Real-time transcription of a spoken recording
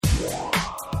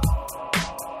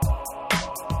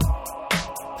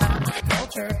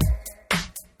culture.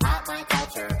 Pop my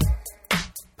culture.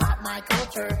 Pop my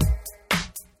culture.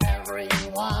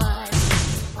 Everyone.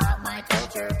 Pop my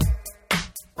culture.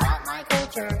 Pop my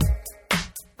culture.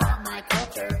 Pop my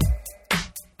culture.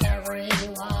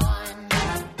 Everyone.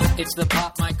 It's the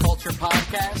Pop My Culture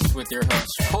podcast with your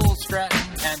hosts Cole Stratton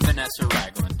and Vanessa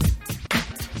Ragland.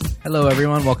 Hello,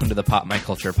 everyone. Welcome to the Pop My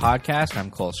Culture podcast. I'm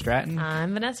Cole Stratton.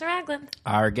 I'm Vanessa Ragland.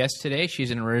 Our guest today,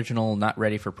 she's an original Not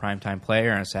Ready for Primetime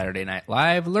player on Saturday Night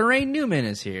Live. Lorraine Newman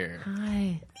is here.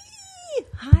 Hi.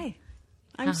 Hi.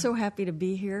 I'm so happy to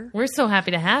be here. We're so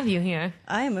happy to have you here.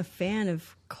 I am a fan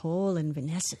of Cole and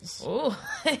Vanessa's. Oh,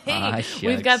 hey, Shucks.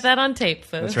 we've got that on tape,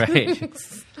 folks. That's right.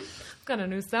 I've got a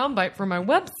new soundbite for my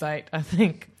website, I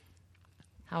think.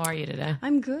 How are you today?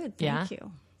 I'm good. Yeah? Thank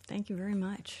you. Thank you very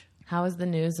much. How is the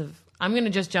news of... I'm going to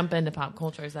just jump into pop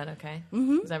culture. Is that okay?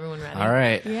 Mm-hmm. Is everyone ready? All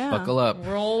right. Yeah. Buckle up.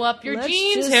 Roll up your Let's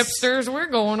jeans, just- hipsters. We're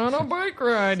going on a bike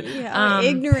ride. Yeah,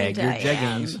 ignorant Peg your I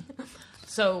am. jeggings.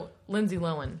 So, Lindsay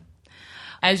Lohan,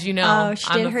 as you know, Oh, she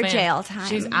I'm did a her fan. jail time.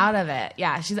 She's out of it.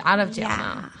 Yeah, she's out of jail Yeah.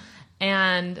 now.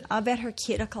 And I'll bet her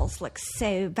cuticles look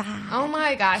so bad. oh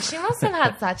my gosh, she must have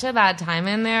had such a bad time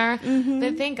in there. Mm-hmm.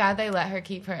 But thank God they let her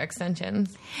keep her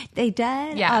extensions. They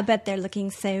did? Yeah. I'll bet they're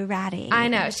looking so ratty. I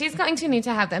know. She's going to need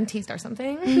to have them teased or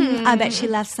something. I bet she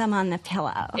left some on the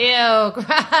pillow. Ew, gross.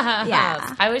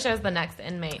 Yeah. I wish I was the next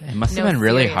inmate. It must have No, been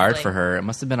really hard seriously. for her. It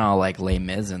must have been all like Les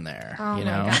Mis in there. Oh you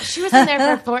my know? God. She was in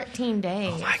there for 14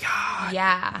 days. Oh my God.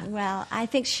 Yeah. Well, I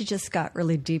think she just got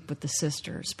really deep with the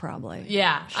sisters, probably.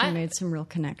 Yeah. She made some real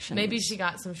connections. Maybe she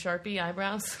got some Sharpie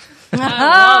eyebrows.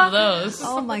 I love those.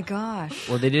 Oh my gosh.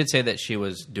 Well, they did say that she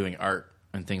was doing art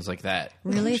and things like that.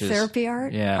 Really? which is- Therapy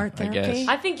art? Yeah, Art I therapy? guess.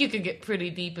 I think you could get pretty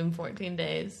deep in 14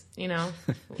 days, you know?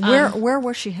 Where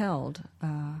was she held?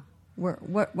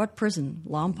 What prison?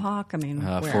 Lompoc? I mean,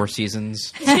 where? Four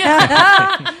Seasons.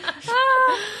 I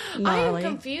am Gnarly.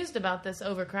 confused about this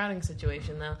overcrowding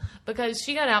situation, though, because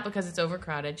she got out because it's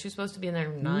overcrowded. She was supposed to be in there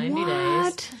 90 days.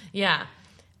 What? Yeah.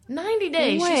 90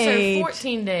 days. She Wait. served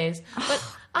 14 days. But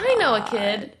I know a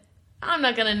kid. I'm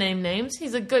not going to name names.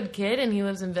 He's a good kid, and he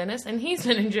lives in Venice, and he's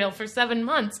been in jail for 7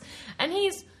 months. And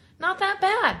he's not that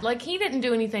bad. Like, he didn't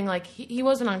do anything. Like, he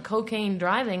wasn't on cocaine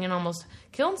driving and almost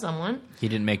killed someone. He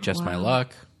didn't make Just My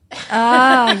Luck.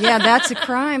 Yeah, that's a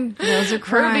crime. Those are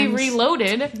Herbie crimes.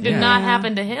 Reloaded did not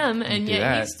happen to him, and do yet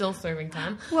that. he's still serving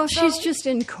time. Well, So- she's just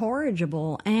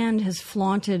incorrigible and has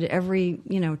flaunted every,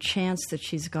 chance that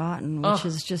she's gotten, which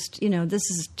is just,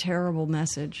 this is a terrible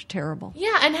message. Terrible.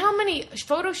 Yeah, and how many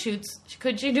photo shoots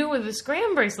could she do with a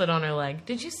scram bracelet on her leg?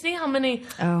 Did you see how many,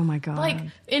 Oh my God. like,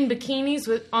 in bikinis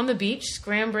on the beach,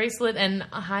 scram bracelet and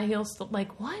a high heel?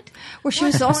 Like, what? Well, she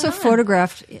was also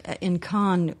photographed in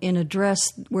Cannes in a dress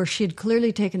where she had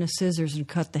clearly taken a scissors and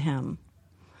cut the hem.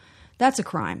 That's a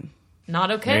crime. Not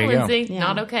There okay, you go. Lindsay. Yeah.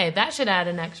 Not okay. That should add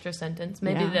an extra sentence.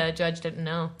 Maybe Yeah. the judge didn't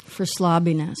know. For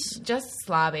slobbiness. Just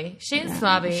slobby. She's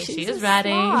slobby. She's She is a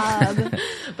ratty. slob.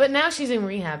 But now she's in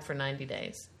rehab for 90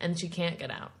 days, and she can't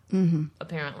get out,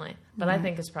 apparently. But I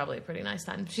think it's probably a pretty nice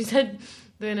time. She said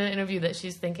in an interview that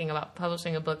she's thinking about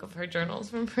publishing a book of her journals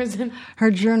from prison.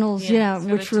 Her journals, Yeah, yeah, so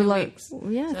which the were 2 like, weeks.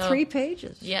 yeah, So- 3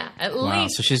 pages. Yeah, at Wow,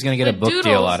 least. so she's gonna get a the book deal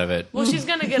doodles- out of it. Well, she's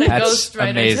going to get a That's ghostwriter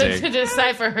amazing. to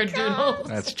decipher her doodles.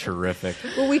 That's terrific.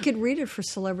 Well, we could read it for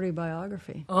celebrity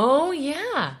biography. Oh,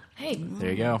 yeah. Hey,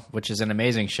 There you go, which is an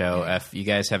amazing show. If you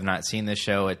guys have not seen this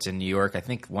show, it's in New York, I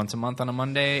think once a month on a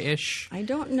Monday-ish. I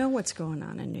don't know what's going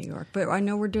on in New York, but I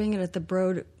know we're doing it at the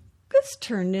Broad. This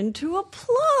turned into a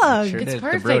plug. Sure it's did.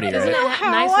 perfect. The Brody, Isn't right? it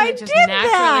How nice when I it just did naturally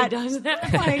that. does that?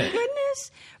 Oh my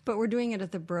goodness. But we're doing it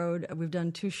at the Broad. We've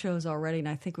done 2 shows already, and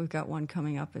I think we've got one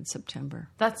coming up in September.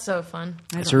 That's so fun.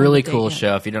 It's a really cool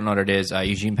show. If you don't know what it is,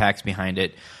 Eugene Pack's behind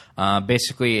it.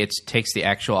 Basically, it takes the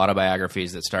actual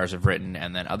autobiographies that stars have written,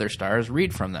 and then other stars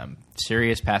read from them.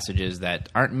 Serious passages that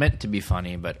aren't meant to be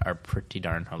funny, but are pretty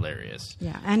darn hilarious.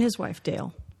 Yeah, and his wife,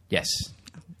 Dale. Yes.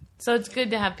 So it's good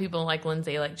to have people like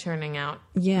Lindsay like churning out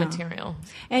Yeah. material.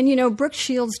 And, Brooke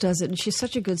Shields does it, and she's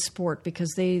such a good sport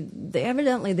because they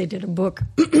evidently they did a book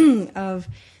of,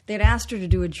 they'd asked her to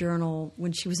do a journal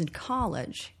when she was in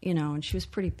college, and she was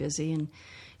pretty busy, and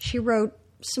she wrote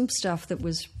some stuff that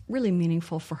was really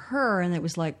meaningful for her, and it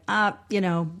was like,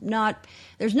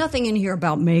 there's nothing in here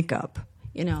about makeup,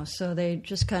 so they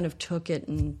just kind of took it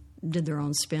and did their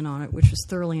own spin on it, which was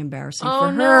thoroughly embarrassing for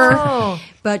her. No.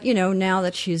 But, now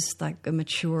that she's like a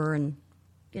mature and,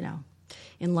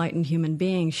 enlightened human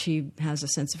being, she has a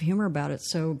sense of humor about it.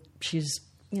 So she's,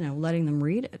 letting them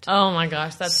read it. Oh my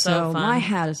gosh, that's so fun. my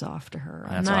hat is off to her.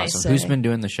 That's Nice. awesome. Who's been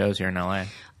doing the shows here in LA?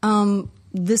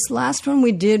 This last one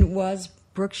we did was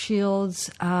Brooke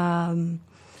Shields.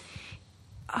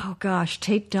 oh gosh,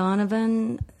 Tate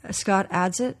Donovan, Scott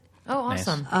Adsit. Oh, Nice.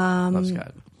 awesome. Love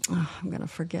Scott. Oh, I'm going to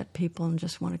forget people and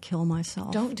just want to kill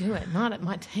myself. Don't do it. Not at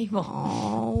my table.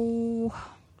 Oh,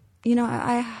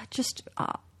 I just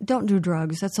don't do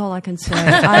drugs. That's all I can say.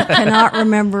 I cannot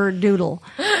remember doodle.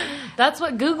 That's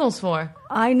what Google's for.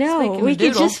 I know. Speaking of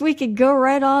doodle. We could go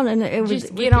right on and it would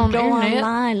Just we get could on the go internet.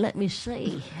 online. Let me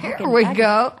see. Here we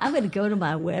go. I'm going to go to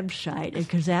my website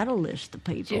because that'll list the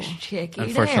people. Just check it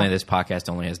Unfortunately, out. this podcast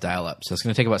only has dial-up, so it's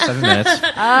going to take about 7 minutes.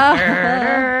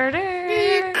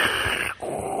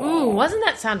 Ooh, wasn't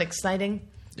that sound exciting?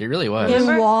 It really was. In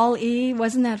Remember? Wall-E,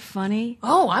 wasn't that funny?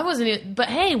 Oh, I wasn't even... But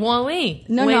hey, Wall-E.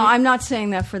 No, When- I'm not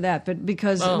saying that for that, but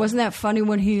because Oh. wasn't that funny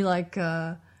when he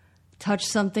touched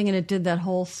something and it did that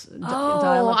whole Oh,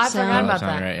 dial-up I sound? forgot about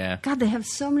Sound that. right, yeah. God, they have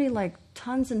so many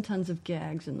tons and tons of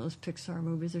gags in those Pixar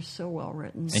movies. They're so well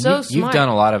written. And So you've smart. done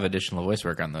a lot of additional voice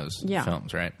work on those Yeah.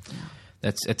 films, right?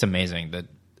 It's amazing that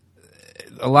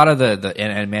a lot of the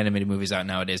animated movies out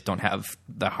nowadays don't have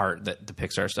the heart that the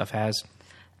Pixar stuff has.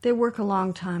 They work a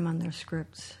long time on their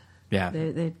scripts. Yeah.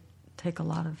 They take a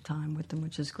lot of time with them,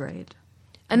 which is great.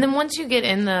 And then once you get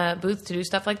in the booth to do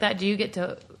stuff like that, do you get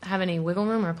to have any wiggle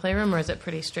room or playroom, or is it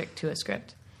pretty strict to a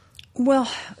script? Well,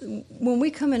 when we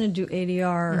come in and do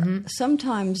ADR, Mm-hmm.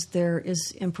 sometimes there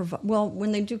is Well,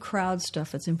 when they do crowd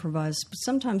stuff, it's improvised. But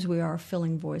sometimes we are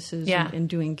filling voices Yeah. and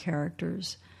doing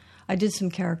characters. I did some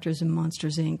characters in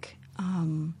Monsters, Inc.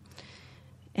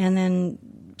 And then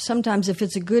sometimes if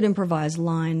it's a good improvised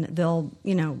line, they'll,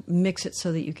 mix it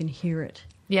so that you can hear it.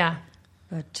 Yeah.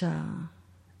 But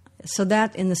so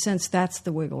that, in the sense, that's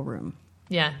the wiggle room.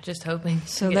 Yeah, just hoping.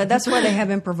 So Yeah. that's why they have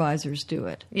improvisers do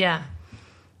it. Yeah.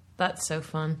 That's so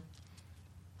fun.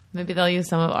 Maybe they'll use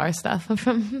some of our stuff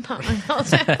from Pop My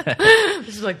Culture.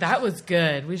 Just like, that was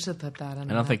good. We should put that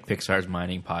on. I don't think Pixar's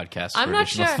mining podcasts. I'm for not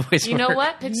additional sure. voice You know work.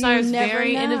 what? Pixar is You never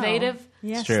very know. innovative.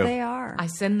 Yes, true. they are. I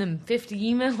send them 50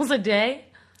 emails a day.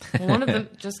 One of them,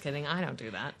 just kidding, I don't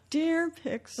do that. Dear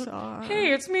Pixar.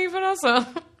 Hey, it's me, Vanessa.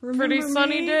 Pretty Remember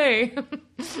sunny me? day.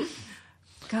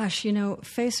 Gosh,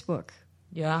 Facebook.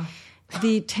 Yeah.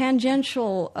 The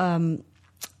tangential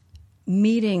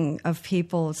meeting of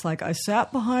people, it's like, I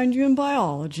sat behind you in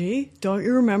biology. Don't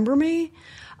you remember me?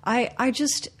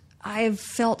 I've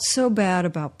felt so bad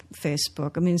about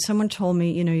Facebook. I mean, someone told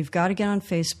me, you've got to get on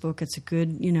Facebook. It's a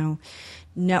good,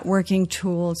 networking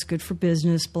tool. It's good for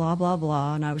business, blah, blah,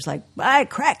 blah. And I was like, bye,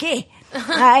 cracky.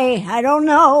 I don't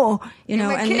know. And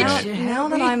now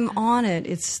that I'm on it,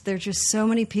 there's just so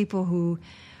many people who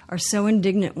are so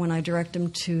indignant when I direct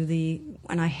them to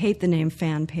and I hate the name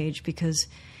fan page because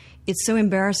it's so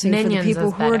embarrassing Minions for the people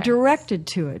is who are better. directed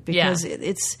to it because Yeah.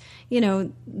 it's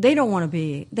they don't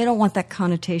want that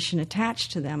connotation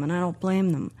attached to them, and I don't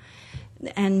blame them.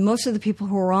 And most of the people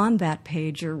who are on that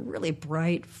page are really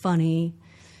bright, funny,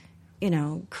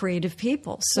 creative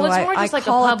people. So Well, it's more I just like a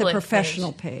call it the public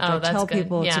professional page. page. Oh, I that's tell good.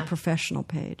 people it's a Yeah. professional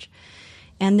page.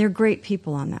 And they're great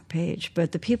people on that page.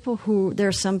 But there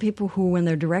are some people who, when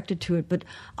they're directed to it, but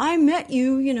I met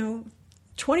you,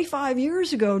 25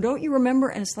 years ago. Don't you remember?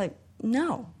 And it's like,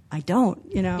 no, I don't,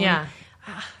 Yeah.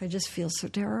 I just feel so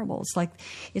terrible. It's like,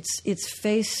 it's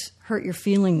face hurt your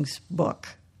feelings book.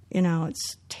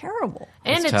 It's terrible.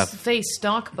 And That's it's tough. face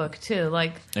stock book, too.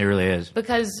 Like, It really is.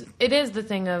 because it is the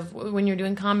thing of when you're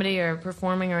doing comedy or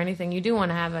performing or anything, you do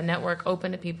want to have a network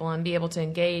open to people and be able to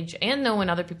engage and know when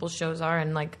other people's shows are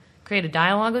and create a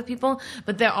dialogue with people.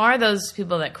 But there are those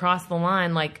people that cross the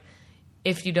line,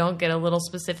 if you don't get a little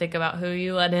specific about who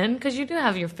you let in, because you do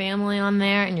have your family on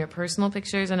there and your personal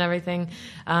pictures and everything.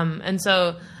 And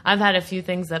so I've had a few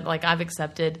things that I've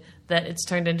accepted that it's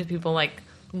turned into people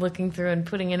looking through and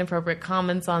putting inappropriate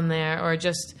comments on there, or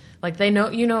just they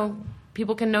know,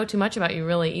 people can know too much about you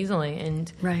really easily,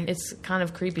 and Right. it's kind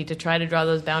of creepy to try to draw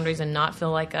those boundaries and not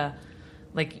feel like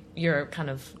you're kind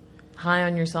of high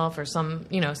on yourself or some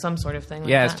sort of thing.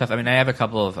 Yeah, like it's tough. I mean, I have a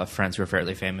couple of friends who are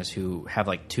fairly famous who have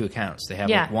 2 accounts. They have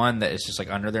Yeah. one that is just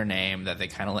under their name that they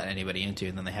kind of let anybody into,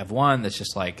 and then they have one that's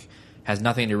just has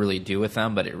nothing to really do with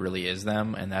them, but it really is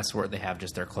them, and that's where they have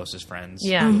just their closest friends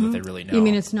Yeah. that they really know. You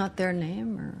mean it's not their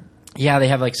name? Or Yeah, they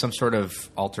have some sort of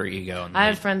alter ego, and I they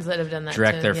have friends that have done that.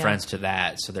 direct too, their yeah. friends to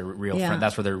that, so they're real Yeah. friends.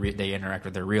 That's where they interact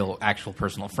with their real, actual,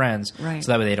 personal friends, Right.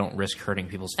 so that way they don't risk hurting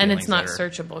people's And feelings. it's not that are-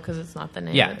 searchable because it's not the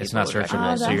name. Yeah, that it's people not would searchable,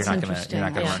 recognize. so you're that's not gonna interesting.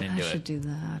 run I into should it. do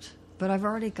that. But I've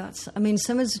already got.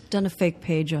 Someone's done a fake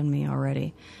page on me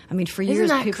already. I mean, for Isn't years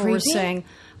that people were creepy? saying,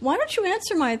 "Why don't you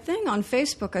answer my thing on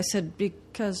Facebook?" I said,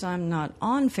 "Because I'm not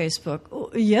on Facebook."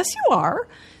 "Oh, yes, you are.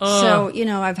 So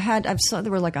I've saw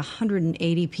there were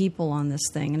 180 people on this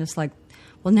thing, and it's like,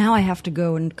 well, now I have to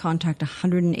go and contact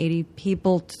 180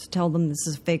 people to tell them this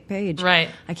is a fake page. Right.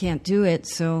 I can't do it.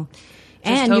 So, Just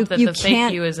and hope that you the can't.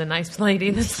 fake you is a nice lady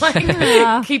that's like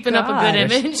keeping up a God. good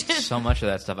There's image. so much of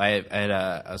that stuff. I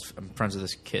was friends with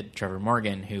this kid, Trevor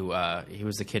Morgan, who he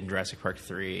was the kid in Jurassic Park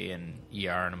 3 and ER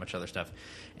and a bunch of other stuff.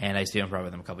 And I used to do improv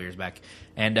with him a couple years back.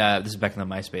 And this is back in the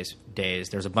MySpace days.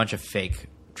 There's a bunch of fake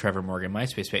Trevor Morgan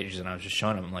MySpace pages, and I was just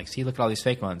showing him. I'm like, see, look at all these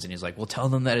fake ones. And he's like, well, tell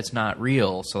them that it's not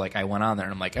real. So like, I went on there,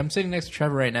 and I'm like, I'm sitting next to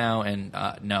Trevor right now, and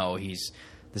no,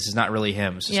 this is not really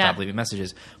him, so stop leaving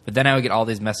messages. But then I would get all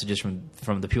these messages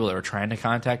from the people that were trying to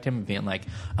contact him, being like,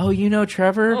 oh, you know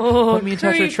Trevor? Put me in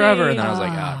touch with creepy. Trevor. And then I was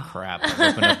like, oh, crap. I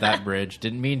opened up that bridge.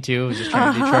 Didn't mean to. I was just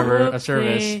trying to do Trevor a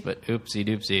service. Whoopsie. But oopsie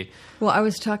doopsie. Well, I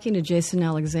was talking to Jason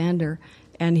Alexander,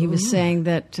 and he was saying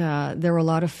that there were a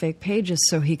lot of fake pages,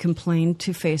 so he complained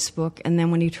to Facebook, and then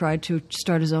when he tried to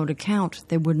start his own account,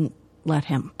 they wouldn't let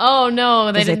him. Oh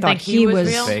no, they 'Cause didn't thought think he was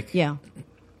real. Fake. Yeah.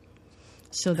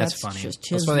 So That's that's funny. just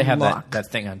his That's why they have luck. that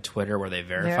thing on Twitter where they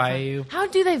verify you. How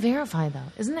do they verify though?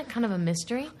 Isn't that kind of a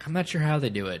mystery? I'm not sure how they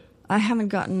do it. I haven't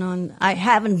gotten on. I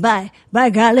haven't by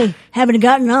golly haven't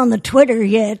gotten on the Twitter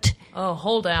yet. Oh,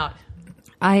 hold out.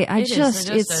 I It is just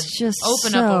a- it's just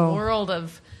open so, up a world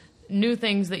of new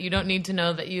things that you don't need to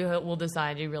know that you will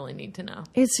decide you really need to know.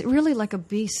 It's really like a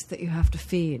beast that you have to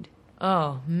feed.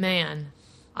 Oh man,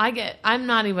 I'm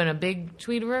not even a big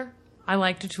tweeter. I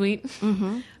like to tweet,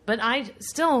 but I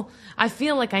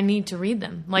feel like I need to read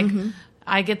them. Like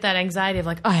I get that anxiety of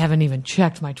like, I haven't even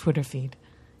checked my Twitter feed.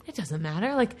 It doesn't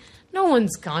matter. Like no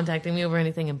one's contacting me over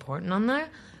anything important on there.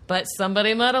 But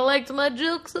somebody might have liked my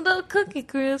jokes about Cookie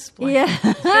Crisp. Like, Yeah.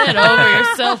 get over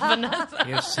yourself, Vanessa.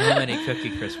 You have so many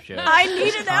Cookie Crisp jokes. I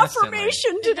need an Constantly.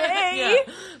 affirmation today.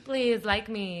 Yeah. Please like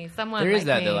me. Someone There is like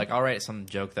that. me. They're like, I'll write some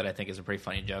joke that I think is a pretty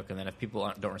funny joke, and then if people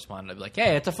don't respond, I'll be like,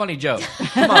 hey, it's a funny joke.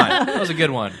 Come on, that was a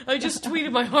good one. I just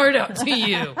tweeted my heart out to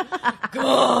you.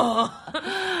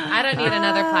 I don't need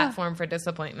another platform for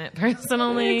disappointment,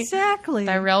 personally. Exactly.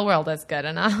 The real world is good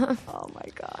enough. Oh my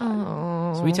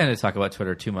god. So we tend to talk about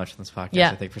Twitter too much in this podcast,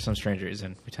 Yeah. I think, for some strange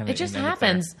reason. We tend It to just end it there.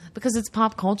 happens because it's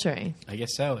pop culture. I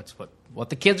guess so. It's what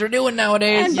the kids are doing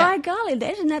nowadays. And by golly,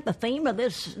 isn't that the theme of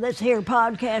this here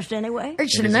podcast anyway?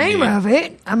 It's It is indeed.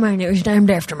 it. I mean, it was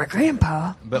named after my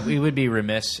grandpa. But we would be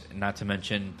remiss not to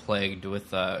mention plagued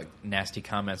with nasty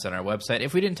comments on our website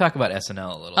if we didn't talk about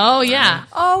SNL a little. Oh, bit, yeah. right?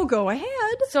 Oh, go ahead.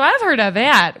 So I've heard of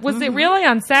that. Was it really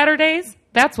on Saturdays?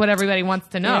 That's what everybody wants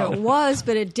to know. It was,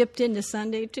 but it dipped into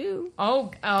Sunday too Oh,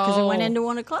 because it went into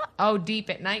 1 o'clock. Oh, deep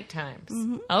at night times.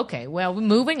 Okay, well,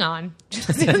 moving on.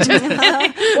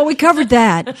 Well, we covered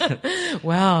that.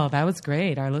 Well, that was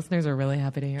great. Our listeners are really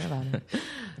happy to hear about it.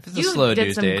 If it's a slow did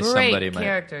news some day, great somebody might.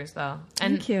 characters, though.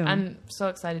 And Thank you. I'm so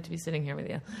excited to be sitting here with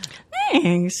you.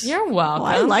 Thanks. You're welcome. Oh,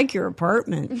 I like your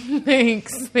apartment.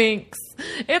 Thanks.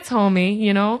 It's homey,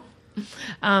 you know.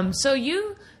 So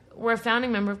you were a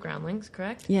founding member of Groundlings,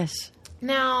 correct? Yes.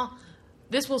 Now,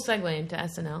 this will segue into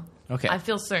SNL. Okay. I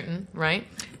feel certain, right?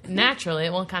 Naturally,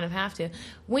 it will kind of have to.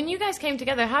 When you guys came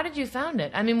together, how did you found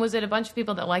it? I mean, was it a bunch of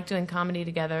people that liked doing comedy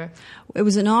together? It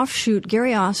was an offshoot.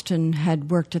 Gary Austin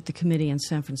had worked at the committee in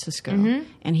San Francisco,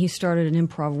 and he started an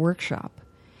improv workshop.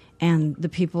 And the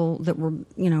people that were,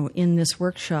 in this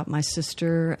workshop, my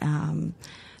sister,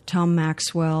 Tom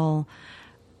Maxwell,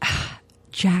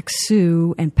 Jack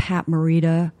Sue, and Pat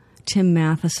Morita, Tim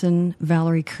Matheson,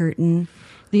 Valerie Curtin.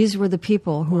 These were the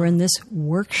people who were in this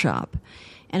workshop.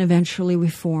 And eventually we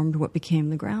formed what became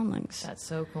the Groundlings. That's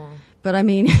so cool. But I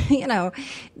mean,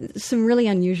 some really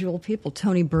unusual people.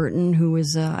 Tony Burton, who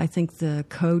was, I think, the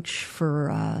coach for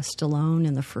Stallone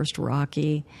in the first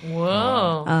Rocky.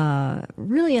 Whoa.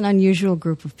 Really an unusual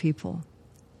group of people,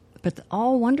 but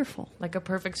all wonderful. Like a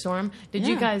perfect storm. Did Yeah.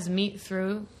 you guys meet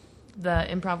through the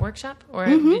improv workshop? Or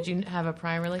did you have a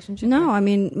prior relationship? No, I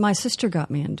mean, my sister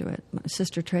got me into it. My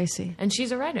sister Tracy. And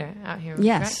she's a writer out here,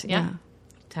 Yes, correct? yeah.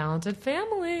 Talented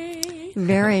family.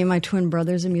 Very. My twin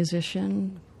brother's a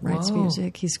musician, writes Whoa.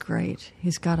 music. He's great.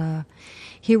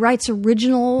 He writes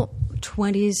original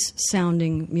 20s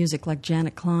sounding music like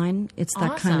Janet Klein. It's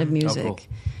that kind of Awesome. music.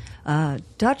 Oh,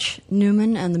 Dutch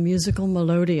Newman and the Musical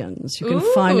Melodians. You can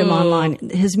find him Ooh. online.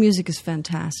 His music is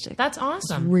fantastic. That's It's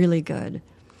awesome. really good.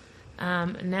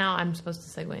 Now I'm supposed to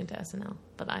segue into SNL,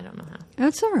 but I don't know how.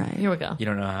 That's all right. Here we go. You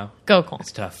don't know how? Go, Cole.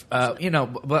 It's tough. Well,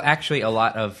 actually, a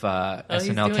lot of he's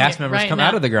SNL doing cast it members right come now.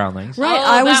 out of the Groundlings. Right, Oh,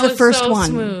 I was that the was first so one.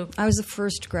 smooth. I was the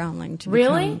first Groundling to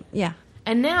Really? become. Yeah.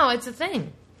 And now it's a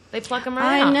thing. They pluck them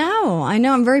right I out. know.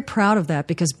 I'm very proud of that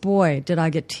because, boy, did I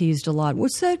get teased a lot.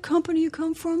 What's that company you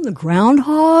come from? The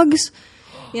Groundhogs?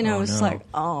 You know, Oh, it's no. like,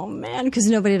 oh man, because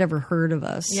nobody had ever heard of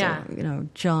us. Yeah. So, you know,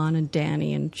 John and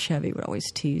Danny and Chevy would always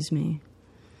tease me.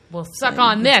 Well, suck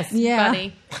on this, Yeah.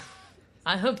 buddy.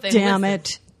 I hope they Damn listen.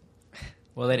 it.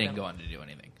 Well, they didn't go on to do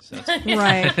anything. So it's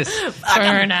Right.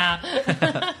 Burn out.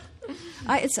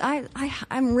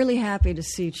 I'm really happy to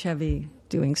see Chevy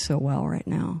doing so well right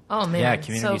now. Oh man, yeah,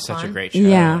 Community is so such a fun. great show.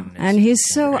 Yeah, and he's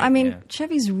it's so. great, I mean, yeah.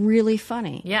 Chevy's really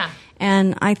funny. Yeah.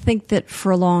 and I think that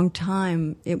for a long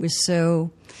time it was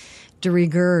so de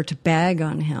rigueur to bag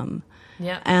on him.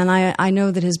 Yeah. And I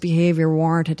know that his behavior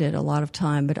warranted it a lot of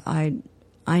time, but I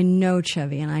know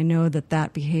Chevy, and I know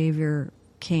that behavior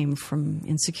came from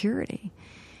insecurity,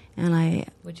 and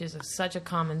Which is such a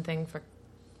common thing for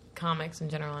comics in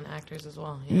general and actors as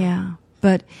well. yeah.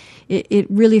 But it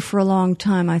really, for a long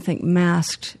time, I think,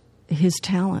 masked his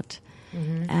talent.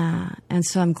 And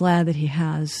so I'm glad that he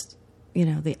has, you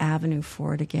know, the avenue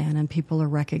for it again, and people are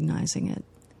recognizing it.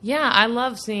 Yeah, I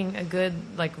love seeing a good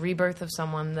like rebirth of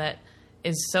someone that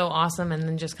is so awesome and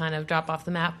then just kind of drop off the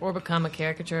map or become a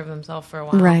caricature of themselves for a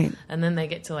while. Right. And then they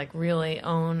get to like really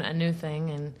own a new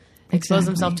thing and expose Exactly.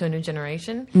 themselves to a new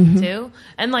generation too.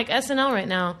 And like SNL right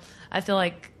now, I feel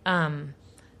like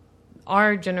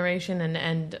our generation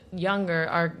and younger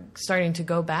are starting to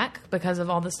go back because of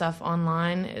all the stuff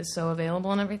online is so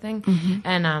available and everything.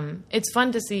 And it's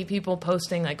fun to see people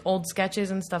posting like old sketches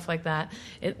and stuff like that.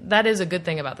 That is a good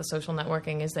thing about the social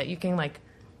networking is that you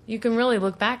can really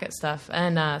look back at stuff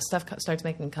and stuff starts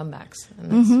making comebacks.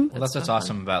 And Well, that's what's so fun.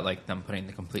 awesome about like them putting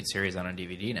the complete series out on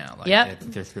DVD now. Like Yep.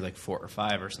 they're through like 4 or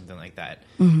 5 or something like that,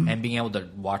 Mm-hmm. and being able to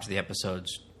watch the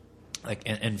episodes like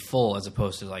in full as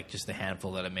opposed to like just the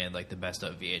handful that I made like the best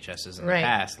of VHSs in Right. the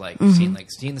past. Like Mm-hmm.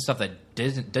 seeing the stuff that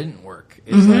didn't work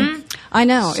is like I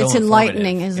know. So It's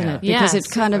enlightening, informative. isn't Yeah. it? Because Yeah, it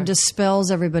kind of super. dispels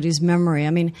everybody's memory.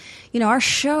 I mean, you know, our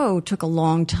show took a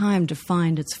long time to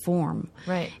find its form.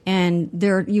 Right. And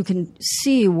there you can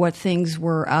see what things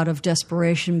were out of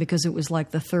desperation because it was like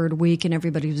the third week and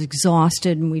everybody was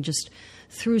exhausted and we just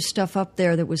threw stuff up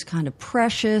there that was kind of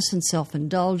precious and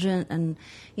self-indulgent, and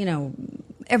you know,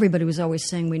 everybody was always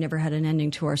saying we never had an ending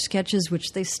to our sketches,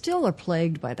 which they still are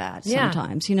plagued by that Yeah.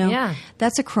 sometimes, you know. Yeah.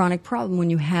 That's a chronic problem when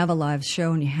you have a live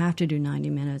show and you have to do 90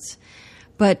 minutes.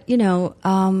 But, you know,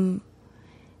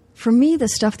 for me, the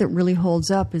stuff that really holds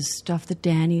up is stuff that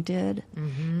Danny did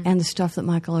and the stuff that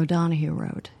Michael O'Donoghue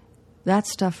wrote. That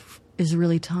stuff is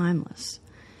really timeless.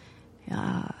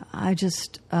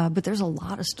 But there's a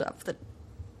lot of stuff that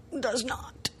does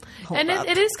not hold And up.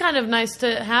 it is kind of nice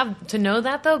to know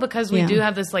that though, because we Yeah. do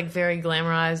have this like very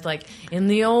glamorized, like in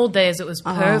the old days it was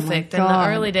my perfect. In the God.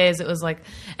 early days it was like,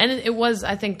 and it was,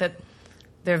 I think that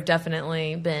there have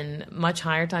definitely been much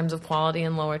higher times of quality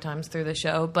and lower times through the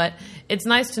show, but it's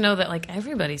nice to know that like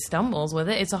everybody stumbles with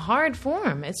it. It's a hard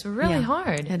form. It's really Yeah,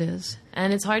 hard. It is.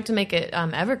 And it's hard to make it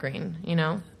evergreen, you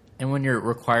know? and when you're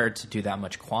required to do that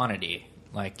much quantity,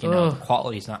 like you know, Ugh. the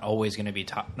quality's not always going to be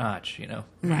top notch. You know,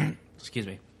 Right. Excuse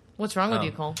me. What's wrong with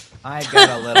you, Cole? I got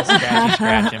a little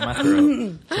scratch in my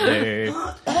throat today.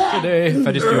 If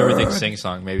I just do everything sing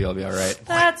song, maybe I'll be all right.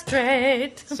 That's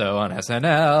great. So on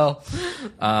SNL,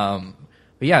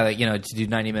 but yeah, like, you know, to do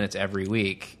 90 minutes every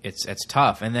week, it's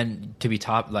tough. And then to be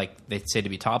like they say to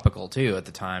be topical too at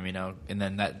the time, you know, and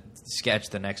then that sketch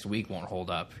the next week won't hold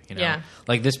up. You know, Yeah.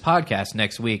 like this podcast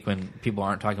next week when people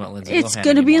aren't talking about Lindsay It's Lohan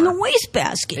going to be in the anymore.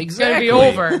 wastebasket. It's going to Exactly. be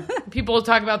over. People will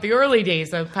talk about the early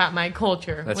days of Pat My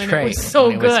Culture. That's when right. it was so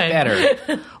When it was good.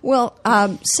 better. Well,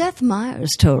 Seth Meyers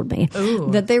told me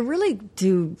Ooh. that they really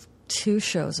do 2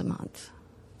 shows a month,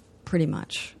 pretty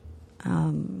much,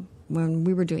 when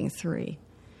we were doing 3.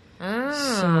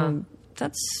 So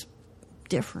that's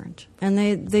different. And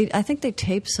I think they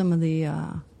tape some of the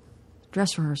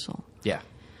dress rehearsal, Yeah.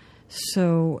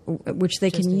 so which they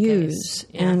Just can in use. case,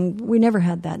 yeah. And we never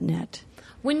had that net.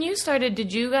 When you started,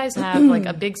 did you guys have like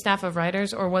a big staff of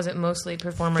writers, or was it mostly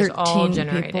performers all 13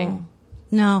 generating? people.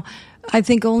 No, I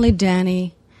think only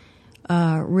Danny,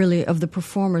 really, of the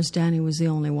performers, Danny was the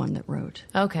only one that wrote.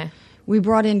 Okay. We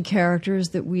brought in characters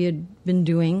that we had been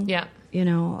doing. Yeah. You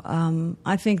know,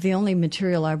 I think the only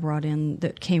material I brought in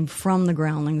that came from the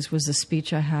Groundlings was the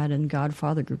speech I had in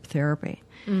Godfather Group Therapy.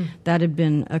 That had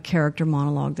been a character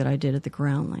monologue that I did at the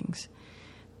Groundlings.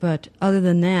 But other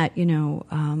than that, you know,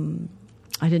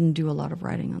 I didn't do a lot of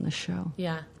writing on the show.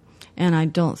 Yeah. And I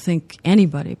don't think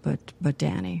anybody but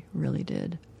Danny really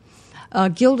did.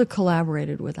 Gilda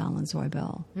collaborated with Alan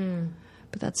Zoibel,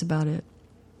 but that's about it.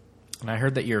 And I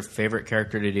heard that your favorite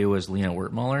character to do was Lena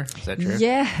Wertmuller. Is that true?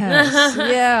 Yes,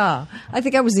 yeah. I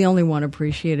think I was the only one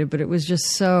appreciated, but it was just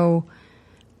so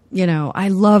I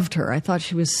loved her. I thought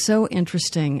she was so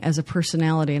interesting as a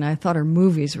personality, and I thought her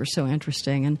movies were so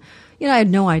interesting. And, I had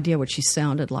no idea what she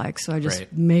sounded like, so I just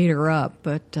Right. made her up.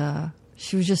 But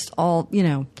she was just all,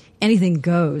 anything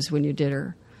goes when you did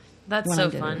her. That's when I so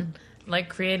did fun. Like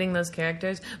creating those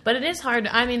characters. But it is hard.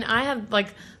 I mean, I have like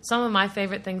some of my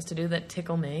favorite things to do that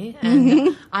tickle me.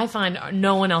 And I find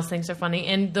no one else thinks are funny.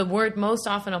 And the word most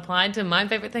often applied to my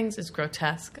favorite things is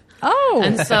grotesque. Oh.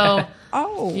 And so,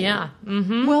 Oh. yeah.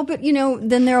 Mm-hmm. Well, but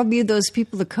then there'll be those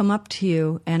people that come up to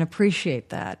you and appreciate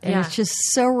that. And Yeah. it's just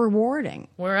so rewarding.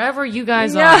 Wherever you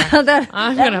guys Yeah, are, that-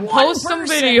 I'm that going to one post some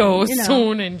person, videos you know.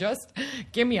 soon and just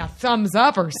give me a thumbs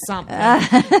up or something.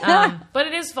 But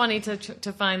it is funny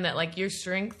to find that like your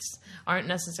strengths aren't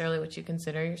necessarily what you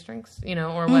consider your strengths,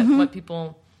 or what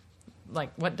people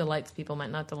like, what delights people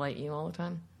might not delight you all the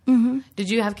time. Mm-hmm. Did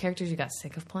you have characters you got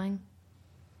sick of playing?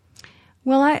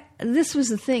 Well, this was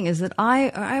the thing, is that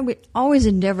I always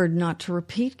endeavored not to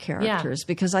repeat characters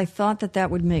because I thought that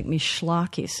would make me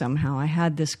schlocky somehow. I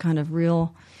had this kind of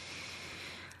real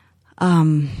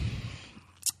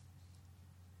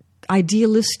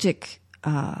idealistic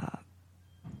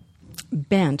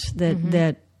bent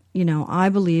that I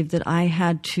believed that I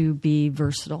had to be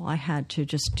versatile. I had to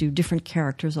just do different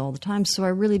characters all the time. So I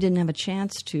really didn't have a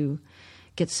chance to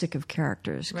get sick of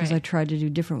characters because Right. I tried to do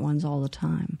different ones all the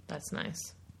time. That's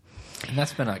nice. And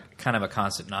that's been a kind of a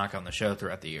constant knock on the show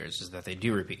throughout the years, is that they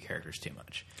do repeat characters too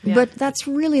much. Yeah. But that's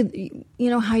really,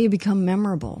 how you become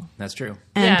memorable. That's true.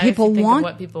 And yeah, people if you think want of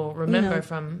what people remember know,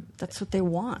 from, That's what they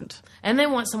want. and they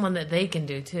want someone that they can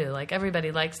do too. Like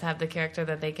everybody likes to have the character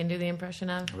that they can do the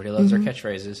impression of. Everybody loves their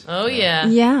catchphrases. Oh yeah,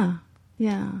 Yeah.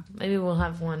 Yeah. maybe we'll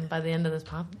have one by the end of this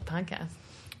podcast.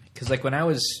 Because like when I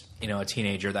was, a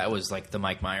teenager, that was like the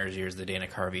Mike Myers years, the Dana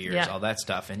Carvey years, Yeah. all that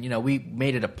stuff. And, we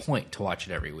made it a point to watch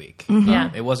it every week.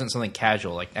 Yeah. It wasn't something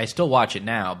casual. Like I still watch it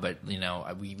now, but,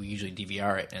 we usually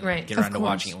DVR it and Right. get Of around to course.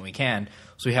 watching it when we can.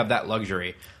 So we have that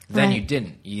luxury. Then Right. you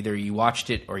didn't. Either you watched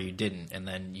it or you didn't. And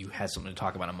then you had something to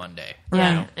talk about on Monday.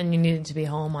 Yeah, Right. and you needed to be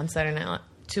home on Saturday night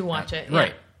to watch it. Yeah.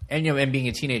 Right. And and being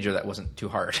a teenager, that wasn't too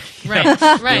hard. Right,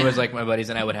 right. It was like my buddies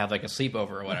and I would have like a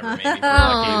sleepover or whatever. Maybe if we were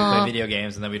lucky, we'd play video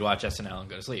games and then we'd watch SNL and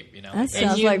go to sleep. That And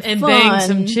sounds you like and fun. bang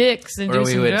some chicks and Or do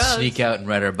we some would drugs. sneak out and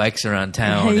ride our bikes around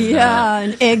town. And, Yeah,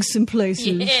 and eggs some places.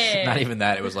 Yeah. not even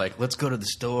that. It was like, let's go to the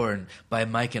store and buy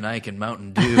Mike and Ike and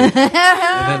Mountain Dew, and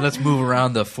then let's move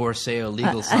around the for sale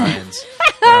legal signs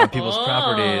around people's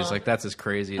properties. Like that's as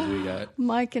crazy as we got.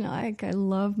 Mike and Ike. I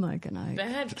love Mike and Ike.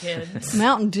 Bad kids.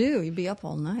 Mountain Dew. You'd be up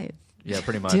all night. Yeah,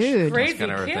 pretty much. Dude. That's Crazy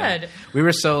kinda our thing. kid. We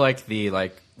were so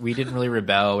we didn't really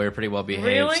rebel. We were pretty well behaved.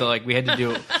 Really? So like we had to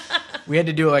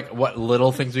do like what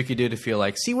little things we could do to feel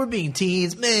like, see, we're being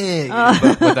teens, man,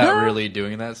 but without really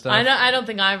doing that stuff. I don't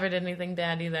think I ever did anything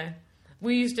bad either.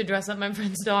 We used to dress up my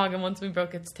friend's dog, and once we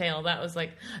broke its tail, that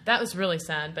was really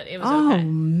sad, but it was Oh, okay.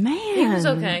 man. It was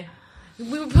okay.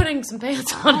 We were putting some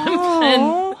pants on him.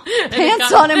 Oh, and pants it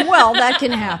got- on him. Well, that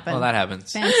can happen. Well, that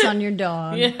happens. Pants on your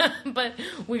dog. Yeah, but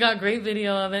we got great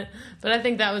video of it. But I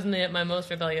think that was my most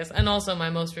rebellious and also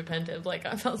my most repentive. Like,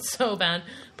 I felt so bad.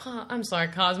 Pa, I'm sorry,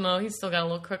 Cosmo. He's still got a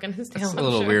little crook in his tail. It's a I'm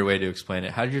little sure. weird way to explain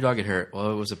it. How did your dog get hurt?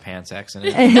 Well, it was a pants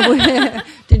accident.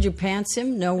 Did you pants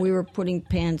him? No, we were putting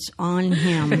pants on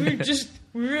him.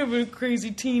 We were having a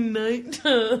crazy teen night.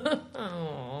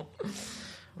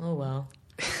 Oh well.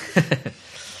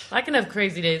 I can have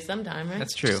crazy days sometime, right?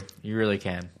 That's true. You really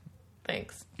can.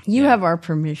 Thanks. You Yeah. have our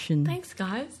permission. Thanks,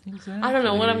 guys. I don't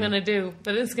know what I'm going to do,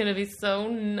 but it's going to be so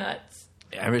nuts.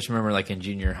 I just remember, like in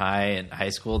junior high and high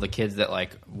school, the kids that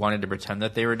like wanted to pretend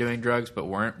that they were doing drugs but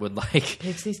weren't would like,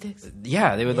 Pixie sticks.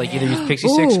 yeah, they would like either use Pixie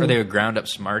Sticks Ooh. or they would ground up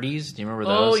Smarties. Do you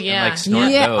remember Oh, those? yeah. And like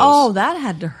snort Yeah. those. Oh, that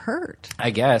had to hurt.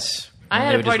 I guess. I And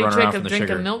had they a would just party run trick around of from the drinking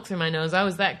sugar. milk through my nose. I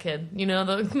was that kid. You know,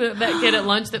 that kid at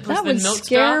lunch that puts That the would milk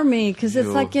scare straw. me because it's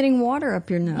Ew. like getting water up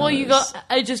your nose. Well,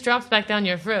 it just drops back down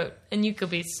your throat, and you could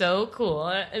be so cool.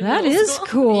 in That middle is school.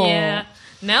 cool. Yeah.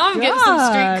 Now I'm getting some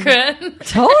God. street cred.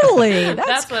 Totally.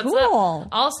 That's what's cool. up.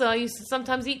 Also, I used to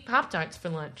sometimes eat Pop-Tarts for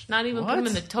lunch. Not even put them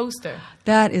in What? the toaster.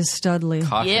 That is Studley.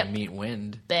 Caution, Yep. meet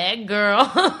wind. Bad girl.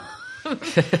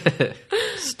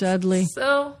 Studley.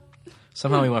 So,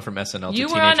 Somehow we went from SNL to you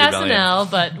Teenage were on Rebellion. SNL,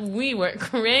 but we were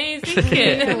crazy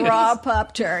kids. Raw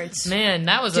Pop-Tarts. Man,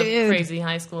 that was a Dude. crazy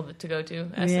high school to go to.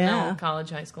 SNL, Yeah. college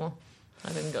high school.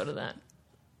 I didn't go to that.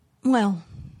 Well,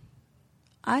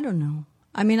 I don't know.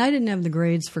 I mean, I didn't have the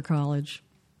grades for college.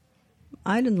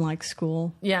 I didn't like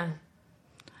school. Yeah.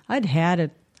 I'd had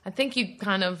it. I think you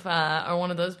kind of are one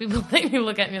of those people that you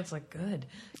look at me and it's like, good.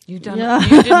 You Yeah.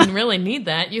 didn't really need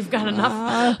that. You've got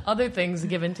enough other things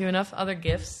given to, enough other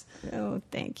gifts. Oh,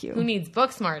 thank Who you. needs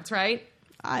book smarts, right?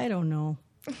 I don't know.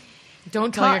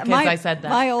 Don't tell your kids I said that.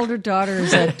 My older daughter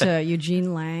is at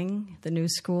Eugene Lang, the new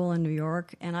school in New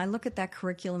York, and I look at that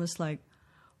curriculum. It's like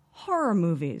horror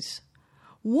movies.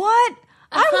 What?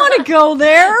 I want to go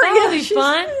there. That would be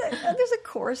fun. There's a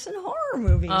course in horror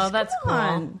movies. Oh, that's Come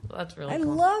on. cool. That's really I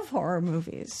cool. love horror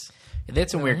movies. They had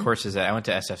some weird courses. I went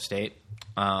to SF State,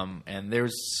 and there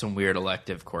was some weird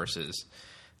elective courses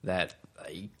that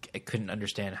I couldn't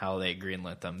understand how they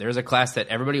greenlit them. There was a class that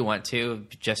everybody went to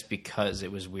just because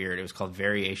it was weird. It was called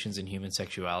Variations in Human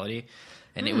Sexuality,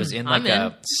 and it was in like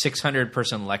a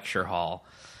 600-person lecture hall.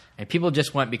 And people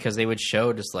just went because they would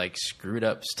show just like screwed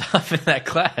up stuff in that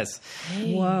class.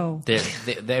 Whoa.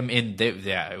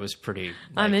 It was pretty.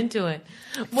 I'm into it.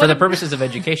 For the purposes of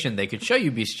education, they could show you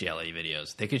bestiality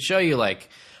videos. They could show you like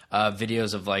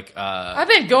videos of like. I've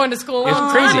been going to school. It's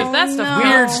crazy. That stuff.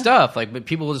 Weird stuff. Like, but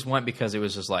people just went because it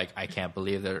was just like, I can't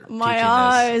believe they're teaching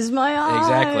this. My eyes.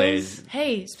 Exactly.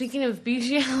 Hey, speaking of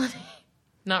bestiality,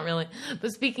 not really,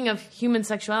 but speaking of human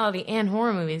sexuality and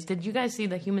horror movies, did you guys see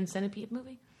the Human Centipede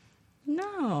movie?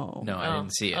 No. No, I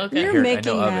didn't see it. Okay. You're I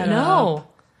making know of that it. up. No,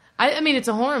 I mean it's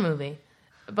a horror movie,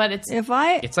 but it's It's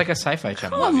like a sci-fi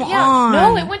channel Come movie. on.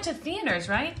 no, it went to theaters,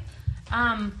 right?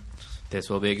 This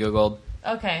will be Googled.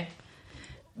 Okay,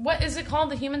 what is it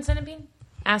called? The Human Centipede?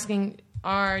 Asking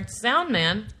our sound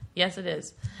man. Yes, it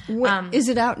is. Is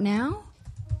it out now?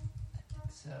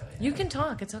 So, You can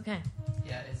talk. It's okay.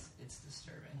 yeah, it's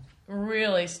disturbing.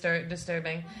 Really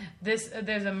disturbing. There's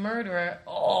a murderer.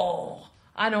 Oh,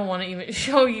 I don't want to even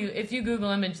show you. If you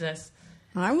Google image this,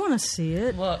 I want to see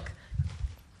it. look.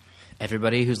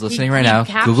 Everybody who's listening He right now,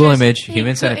 captures- Google image he-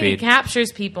 Human He Centipede.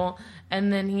 captures people,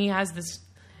 and then he has this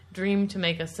dream to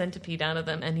make a centipede out of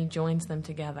them, and he joins them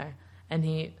together. And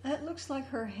he, That looks like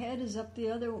her head is up the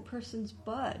other person's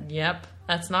butt. yep,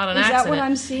 that's not an Is that accident. what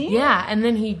I'm seeing? Yeah, and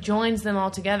then he joins them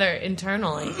all together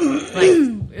internally.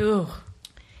 Like, ooh.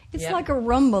 It's Yep. like a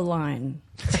rumba line.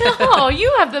 Oh,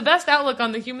 you have the best outlook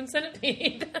on the Human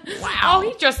Centipede. Wow. Oh,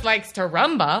 he just likes to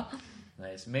rumba.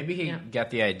 Nice. Maybe he Yeah.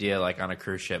 got the idea like on a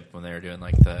cruise ship when they were doing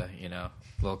like the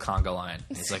little conga line.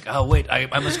 He's like, oh wait, I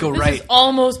must go This right. is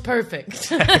almost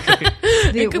perfect.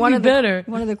 It could one be of the, better.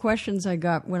 One of the questions I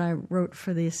got when I wrote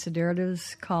for the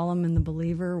Sederatives column in The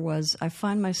Believer was, I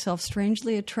find myself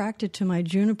strangely attracted to my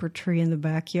juniper tree in the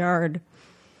backyard,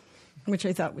 which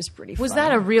I thought was pretty Was funny.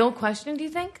 that a real question, do you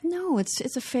think? No, it's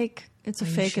a fake. It's a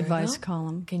fake sure, advice though?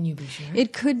 column. Can you be sure?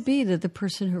 It could be that the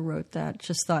person who wrote that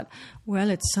just thought, well,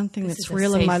 it's something This that's is a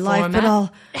real in safe my life, but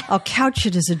format. I'll couch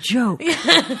it as a joke.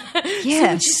 Yes, she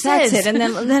that's says. it. And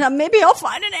then maybe I'll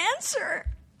find an answer.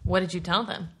 What did you tell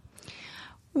them?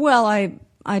 Well,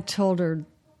 I told her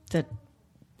that,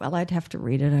 well, I'd have to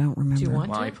read it. I don't remember. Do you want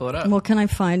Why don't to? you pull it up? Well, can I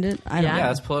find it? I don't yeah, know.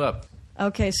 let's pull it up.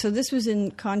 Okay, so this was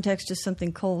in context to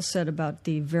something Cole said about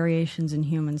the variations in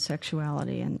human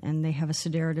sexuality, and they have a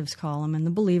Sederatives column in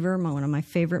The Believer, one of my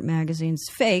favorite magazines,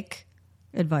 fake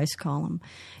advice column.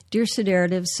 Dear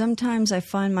Sederatives, sometimes I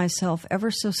find myself ever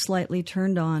so slightly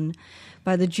turned on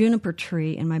by the juniper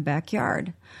tree in my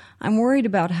backyard. I'm worried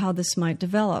about how this might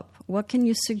develop. What can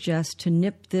you suggest to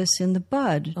nip this in the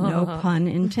bud? No pun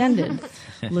intended.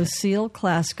 Lucille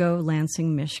Klasko,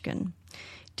 Lansing, Michigan.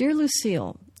 Dear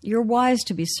Lucille, you're wise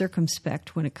to be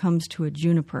circumspect when it comes to a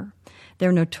juniper.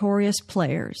 They're notorious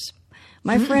players.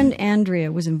 My friend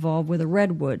Andrea was involved with a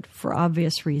redwood for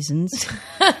obvious reasons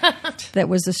that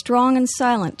was the strong and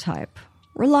silent type,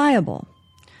 reliable.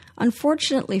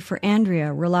 Unfortunately for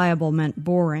Andrea, reliable meant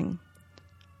boring.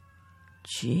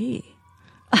 Gee.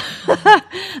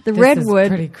 The redwood.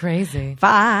 pretty crazy.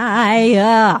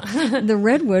 Fire! The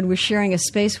redwood was sharing a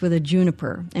space with a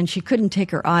juniper, and she couldn't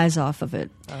take her eyes off of it.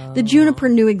 The juniper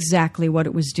knew exactly what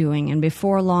it was doing, and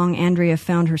before long, Andrea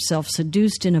found herself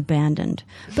seduced and abandoned.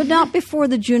 But not before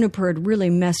the juniper had really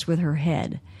messed with her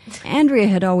head. Andrea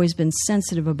had always been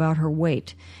sensitive about her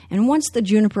weight, and once the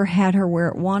juniper had her where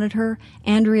it wanted her,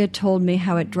 Andrea told me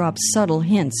how it dropped subtle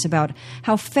hints about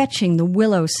how fetching the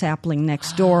willow sapling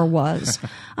next door was.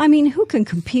 I mean, who can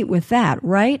compete with that,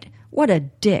 right? What a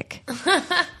dick.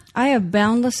 I have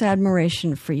boundless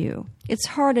admiration for you. It's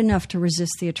hard enough to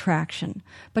resist the attraction,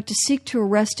 but to seek to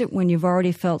arrest it when you've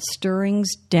already felt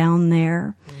stirrings down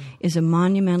there is a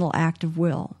monumental act of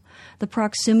will. The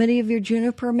proximity of your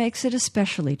juniper makes it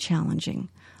especially challenging.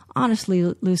 Honestly,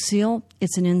 Lucille,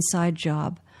 it's an inside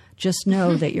job. Just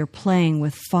know that you're playing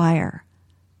with fire.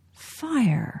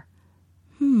 Fire.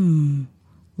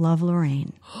 Love,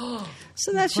 Lorraine.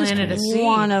 So that's just Planted a seed.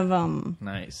 one of them.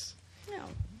 Nice. Yeah.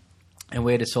 And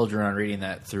way to soldier on reading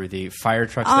that through the fire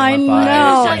trucks that I went by.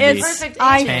 know. and the Perfect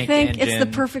I tank think it's the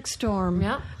engine. perfect storm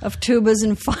Yeah. of tubas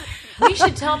and fire. We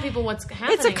should tell people what's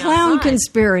happening. It's a clown outside.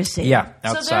 conspiracy. Yeah, So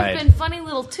outside. there's been funny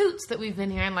little toots that we've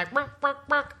been hearing, like, bark, bark,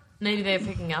 bark. Maybe they're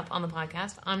picking up on the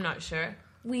podcast. I'm not sure.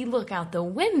 We look out the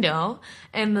window,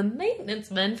 and the maintenance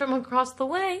men from across the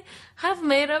way have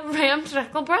made a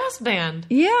ramshackle brass band.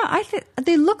 Yeah, I think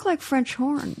they look like French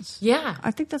horns. Yeah.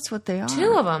 I think that's what they are.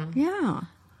 2 of them. Yeah.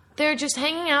 They're just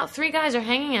hanging out. 3 guys are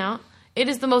hanging out. It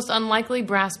is the most unlikely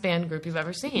brass band group you've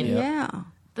ever seen. Yeah.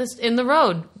 This in the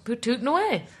road, tooting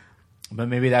away. But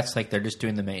maybe that's like they're just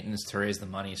doing the maintenance to raise the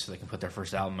money so they can put their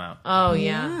first album out. Oh,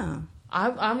 yeah. Yeah.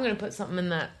 I'm going to put something in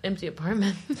that empty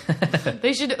apartment.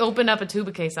 They should open up a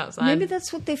tuba case outside. Maybe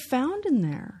that's what they found in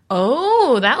there.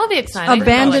 Oh, that would be exciting.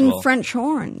 Abandoned possible. French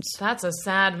horns. That's a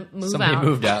sad move Somebody out.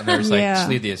 moved out and they're just like, Yeah. just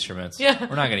leave the instruments. Yeah.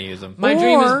 We're not going to use them. My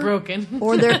dream is broken.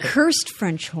 Or they're cursed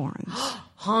French horns.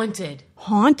 Haunted.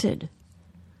 Haunted.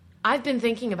 I've been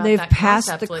thinking about They've that passed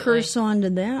concept the lately. curse on to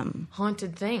them.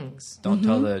 Haunted things. Don't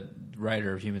tell the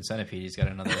writer of Human Centipede he's got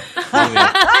another movie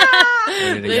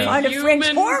ready to go. Find a French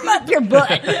Human- horn up your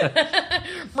butt.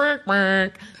 Burk,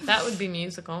 burk. That would be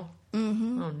musical.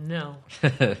 Mm-hmm. Oh, no.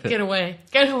 Get away.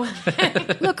 Get away.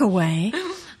 Look away.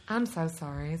 I'm so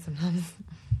sorry sometimes.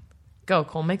 Go,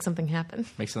 Cole. Make something happen.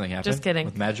 Make something happen. Just kidding.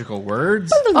 With magical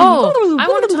words. Oh, I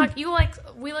want to talk.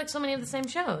 We like so many of the same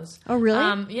shows. Oh,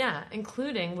 really? Yeah,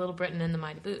 including Little Britain and the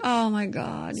Mighty Boosh. Oh my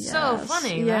God! Yes. So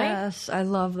funny, right? Yes, I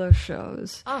love those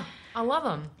shows. Oh, I love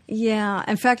them. Yeah.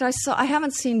 In fact, I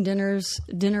haven't seen Dinner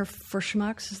for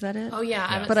Schmucks. Is that it? Oh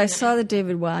yeah, But I saw that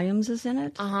David Williams is in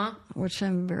it, Uh-huh. which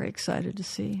I'm very excited to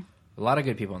see. A lot of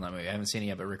good people in that movie. I haven't seen it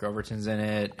yet, but Rick Overton's in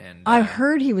it. And I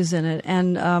heard he was in it,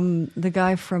 and the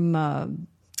guy from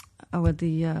with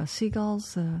the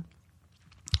seagulls.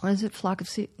 What is it? Flock of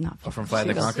Not from Flight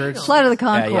of the Seagulls. Conchords? Flight of the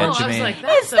Conchords. Yeah, Oh, I was Jermaine. like,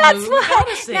 that's a movie.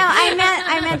 Gotta see.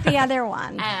 I meant the other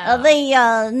one. Oh.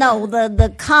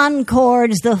 The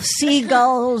Concords, the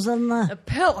seagulls, and the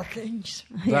Pelicans.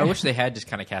 But I wish they had just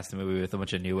kind of cast the movie with a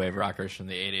bunch of new wave rockers from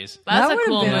the 80s. That's That a would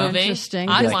cool have been movie. interesting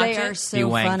I'd because watch they it. are so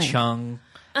Wang funny. Chung.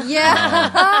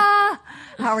 Yeah,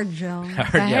 Howard Jones.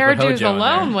 The Yeah, hair but dues Hojo in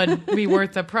alone there. would be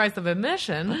worth the price of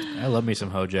admission. I love me some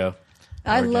Hojo.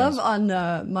 I Howard love Jones.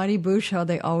 on Mighty Boosh how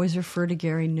they always refer to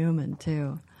Gary Newman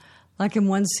too. Like in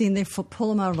one scene, they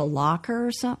pull him out of a locker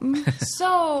or something.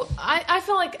 So I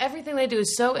feel like everything they do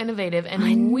is so innovative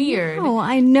and weird. Oh,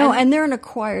 I know, and they're an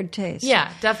acquired taste. Yeah,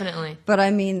 definitely. But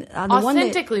I mean, the one that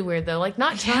Authentically weird though, like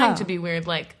not trying Yeah. to be weird.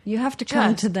 Like you have to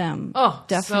come Just- to them. oh,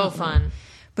 definitely. so fun.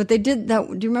 But they did that.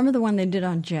 Do you remember the one they did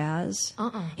on jazz?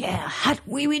 Yeah, Hot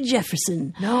Wee Wee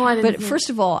Jefferson. No, I didn't. But first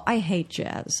of all, I hate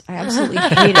jazz. I absolutely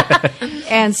hate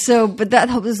it. And so, but that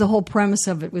was the whole premise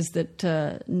of it was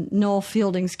that Noel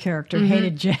Fielding's character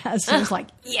hated jazz. He was like,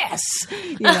 yes,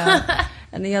 you know.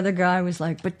 And the other guy was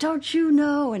like, but don't you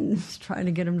know? And was trying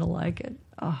to get him to like it.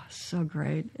 Oh, so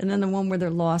great. And then the one where they're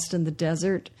lost in the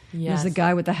desert. Yes. There's the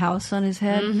guy with the house on his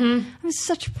head. It was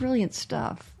such brilliant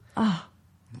stuff. Oh,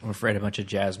 I'm afraid a bunch of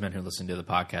jazz men who listen to the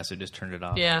podcast have just turned it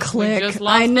off. Yeah, click. We just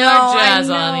lost I know, our jazz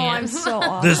I know. I'm audience. so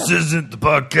awful. This isn't the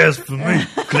podcast for me.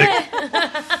 Click.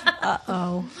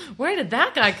 Oh, Where did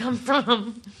that guy come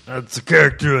from? That's a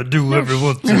character I do every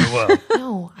once in a while.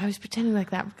 No, I was pretending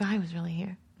like that guy was really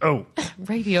here. Oh,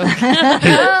 Radio. did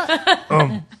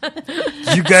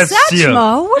you guys see a?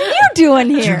 Satchmo, what are you doing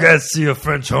Did you here? guys see a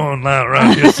French horn lying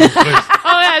around here someplace?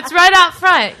 Oh yeah, it's right out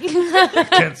front.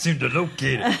 Can't seem to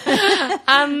locate it.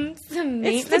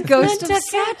 It's the ghost of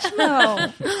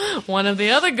Satchmo. One of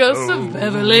the other ghosts of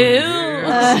Beverly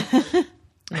Hills.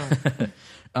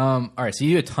 All right, so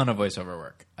you do a ton of voiceover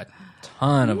work. A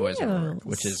ton of voiceover work,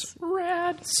 which is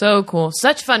rad. So cool.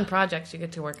 Such fun projects you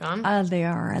get to work on. They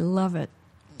are. I love it.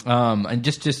 And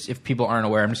just if people aren't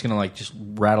aware, I'm just gonna like just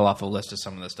rattle off a list of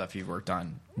some of the stuff you've worked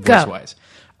on Go. voice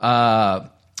wise.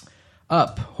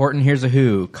 Up, Horton Hears a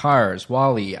Who, Cars,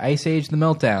 Wall-E, Ice Age: The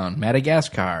Meltdown,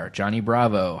 Madagascar, Johnny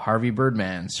Bravo, Harvey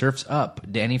Birdman, Surf's Up,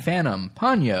 Danny Phantom,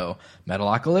 Ponyo,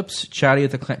 Metalocalypse, Chatty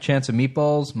with a Chance of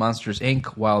Meatballs, Monsters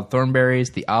Inc., Wild Thornberries,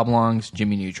 The Oblongs,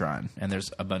 Jimmy Neutron, and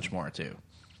there's a bunch more too.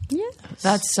 Yes.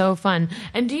 That's so fun.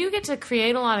 And do you get to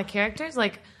create a lot of characters?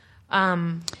 Like,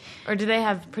 or do they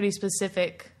have pretty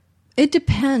specific... It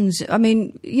depends. I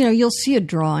mean, you know, you'll see a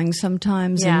drawing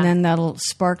sometimes, Yeah. and then that'll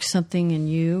spark something in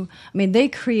you. I mean, they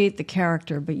create the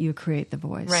character, but you create the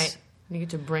voice. Right. You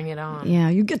get to bring it on. Yeah,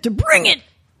 you get to bring it.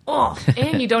 Oh,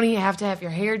 And you don't even have to have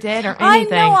your hair dead or I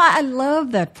anything. know. I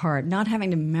love that part. Not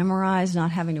having to memorize, not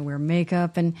having to wear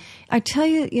makeup. And I tell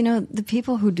you, you know, the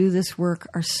people who do this work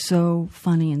are so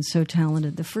funny and so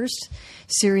talented. The first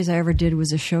series I ever did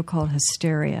was a show called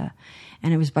Hysteria.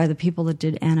 and it was by the people that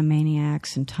did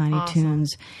Animaniacs and Tiny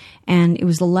Toons. And it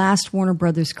was the last Warner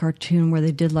Brothers cartoon where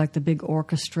they did like the big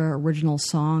orchestra original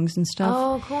songs and stuff.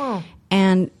 Oh, cool.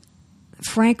 And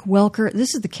Frank Welker,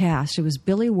 this is the cast. It was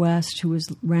Billy West, who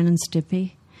was Ren and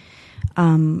Stimpy.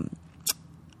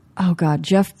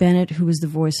 Jeff Bennett, who was the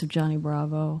voice of Johnny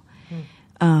Bravo.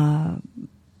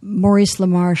 Maurice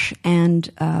LaMarche and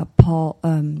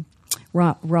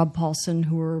Rob Paulson,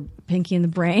 who were Pinky and the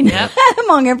Brain. Yep.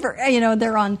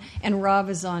 They're on, and Rob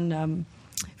is on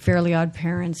Fairly Odd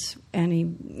Parents, and he,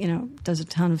 does a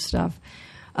ton of stuff.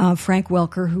 Frank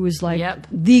Welker, who is like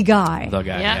the guy. The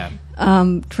guy, Yep.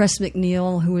 yeah. Tress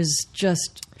MacNeille, who is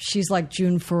just, she's like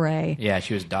June Foray. Yeah,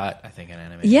 she was Dot, I think, in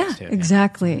Animaniacs Yeah, too.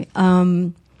 exactly.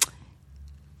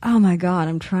 Oh my God,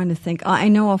 I'm trying to think. I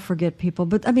know I'll forget people,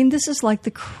 but I mean, this is like the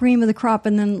cream of the crop.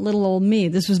 And then little old me.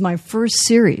 This was my first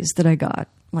series that I got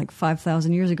like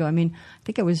 5,000 years ago. I mean, I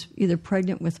think I was either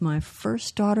pregnant with my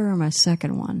first daughter or my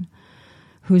second one,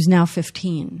 who's now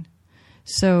 15.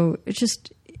 So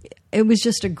it was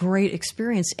just a great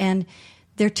experience. And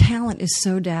their talent is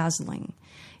so dazzling.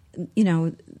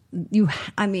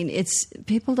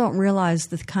 People don't realize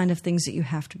the kind of things that you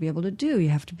have to be able to do. You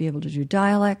have to be able to do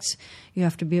dialects. You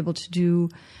have to be able to do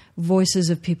voices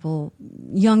of people,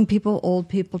 young people, old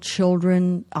people,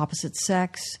 children, opposite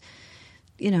sex,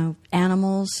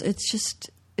 animals.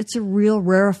 It's a real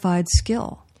rarefied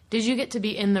skill. Did you get to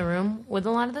be in the room with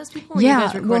a lot of those people? Were you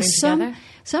guys recording together?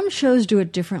 Some shows do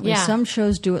it differently. Yeah. Some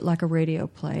shows do it like a radio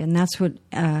play, and that's what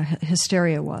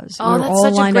Hysteria was. Oh, we were that's all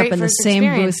such a lined great up in the first same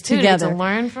experience, booth too, together. to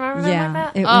learn from everybody yeah,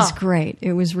 like that? it was great.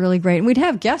 It was really great. And we'd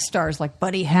have guest stars like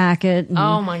Buddy Hackett. And,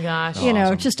 Oh, my gosh.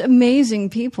 just amazing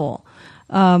people.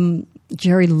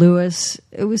 Jerry Lewis.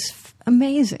 It was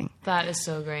amazing. That is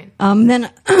so great. Then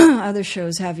other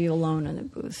shows have you alone in the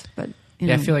booth, but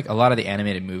Yeah, I feel like a lot of the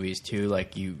animated movies too,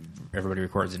 like everybody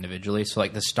records individually. So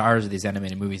like the stars of these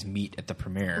animated movies meet at the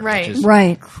premiere, Right. Which is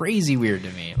Right. crazy weird to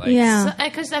me. Like, yeah.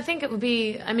 Because I think it would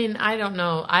be, I don't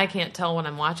know. I can't tell when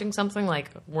I'm watching something,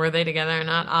 like, were they together or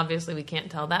not? Obviously, we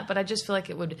can't tell that. But I just feel like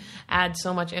it would add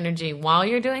so much energy while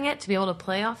you're doing it to be able to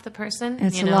play off the person.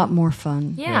 It's a lot more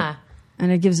fun. Yeah.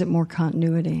 And it gives it more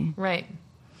continuity. Right.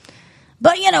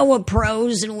 But we're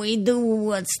pros and we do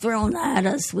what's thrown at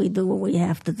us. We do what we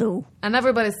have to do. And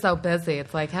everybody's so busy.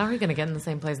 It's like, how are we going to get in the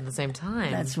same place at the same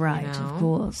time? That's right, you know? of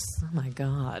course. Oh, my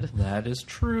God. that is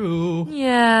true.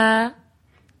 Yeah.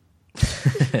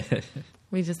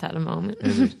 We just had a moment.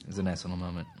 It was a nice little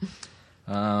moment.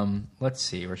 Let's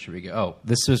see, where should we go? Oh,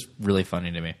 this was really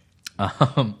funny to me.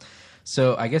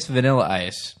 So I guess Vanilla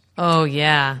Ice Oh,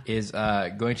 yeah. is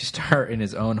going to star in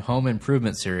his own home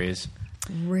improvement series.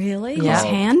 Really? Yeah. He's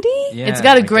handy? Yeah, It's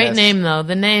got a I great guess. name, though.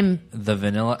 The name... The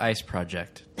Vanilla Ice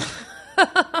Project.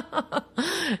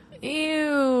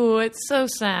 Ew, it's so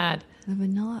sad. The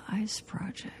Vanilla Ice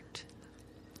Project.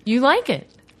 You like it?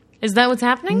 Is that what's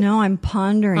happening? No, I'm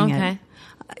pondering Okay.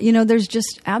 it. There's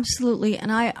just absolutely,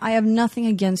 and I have nothing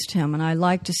against him, and I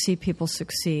like to see people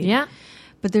succeed. Yeah.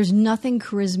 But there's nothing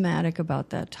charismatic about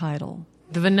that title.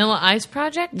 The Vanilla Ice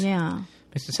Project? Yeah.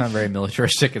 Makes it sound very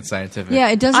militaristic and scientific. Yeah,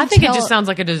 it doesn't I think tell, it just sounds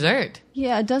like a dessert.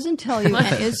 Yeah, it doesn't tell you.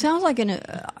 It sounds like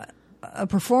a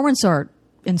performance art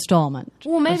installment.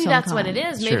 Well, of maybe some that's what kind. it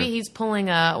is. Sure. Maybe he's pulling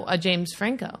a James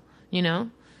Franco,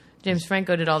 James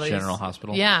Franco did all these... General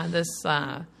Hospital. Yeah, this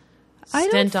I don't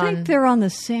stint think on... they're on the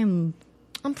same.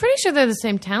 I'm pretty sure they're the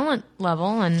same talent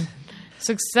level and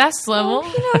success level.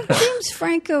 James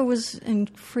Franco was in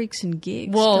Freaks and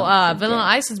Geeks. Well, don't forget. Vanilla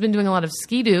Ice has been doing a lot of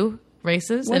Ski-Doo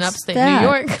races in What's upstate that? New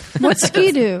York. What's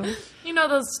Ski-Doo? You know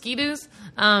those Ski-Doos?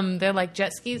 They're like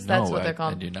jet skis. That's No, what they're I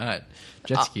called. do not.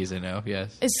 Jet skis, I know,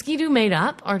 yes. Is Ski-Doo made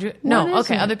up? No, What is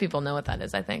okay, it? other people know what that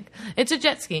is, I think. It's a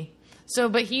jet ski. So,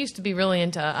 but he used to be really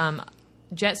into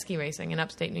jet ski racing in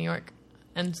upstate New York.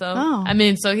 And so,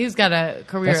 Oh. so he's got a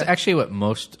career. That's actually what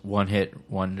most one-hit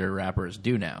wonder rappers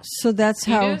do now. So that's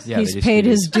how Ski-Doos? Yeah, he's they do paid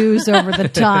his dues over the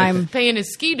time. paying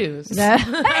his ski-doos.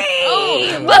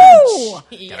 Hey! Oh,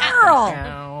 Woo!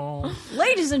 Girl!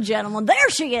 Ladies and gentlemen, there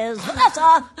she is,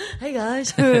 Vanessa. Hey,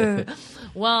 guys.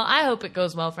 Well, I hope it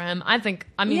goes well for him.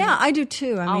 Yeah, I do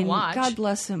too. I I'll mean, watch. God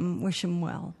bless him. Wish him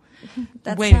well.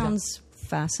 That Way to go. sounds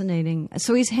fascinating.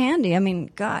 So he's handy. I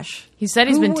mean, gosh. He said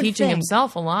he's Who been would teaching think?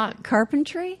 himself a lot.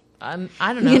 Carpentry? I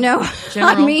don't know. I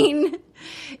General- mean,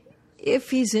 if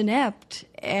he's inept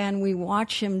and we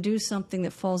watch him do something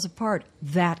that falls apart,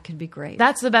 that could be great.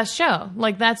 That's the best show.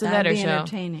 Like, that's a That'd better be show.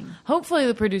 entertaining. Hopefully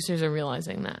the producers are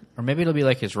realizing that. Or maybe it'll be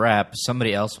like his rap.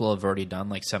 Somebody else will have already done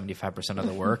like 75% of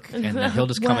the work, and then he'll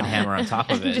just come and hammer on top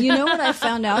of it. You know what I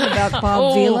found out about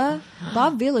Bob Vila?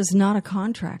 Bob Vila is not a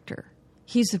contractor.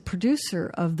 he's a producer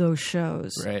of those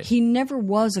shows. Right. He never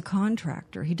was a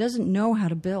contractor. He doesn't know how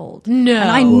to build. No. And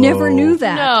I never knew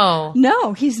that. No.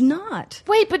 No, he's not.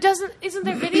 Wait, but isn't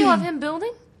there video of him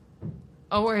building?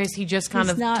 Or is he just kind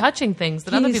He's of not- touching things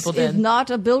that other people He's did? not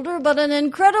a builder, but an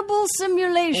incredible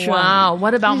simulation. Wow.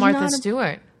 What about He's Martha not a-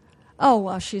 Stewart? Oh,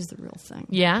 well, she's the real thing.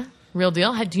 Yeah? Real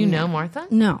deal? Do you know Martha?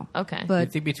 No. Okay. I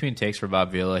But think between takes for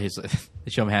Bob Vila, he's like,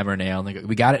 they show him hammer and nail, and they go,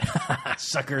 "We got it,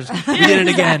 suckers! We did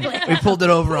it again. We pulled it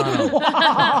over on him."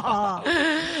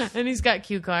 And he's got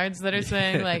cue cards that are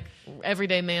saying, like,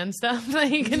 everyday man stuff that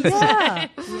he can yeah,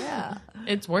 say. yeah.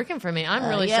 It's working for me. I'm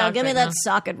really Yeah, shocked give me right that now.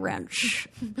 socket wrench.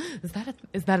 Is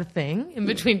that a thing in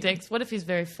between takes? What if he's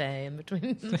very fey in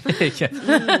between?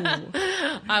 Yeah.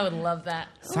 I would love that.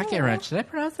 Socket wrench. Did I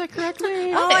pronounce that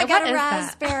correctly? Oh, I got what a is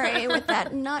that? raspberry with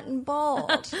that nut and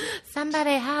bolt.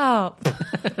 Somebody help.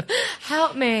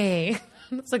 Help me.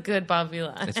 That's a good Bob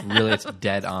Vila. It's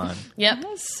dead on. Yep.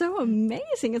 That's so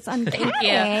amazing. It's uncanny.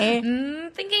 Thank you.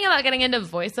 Thinking about getting into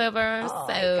voiceover. Oh,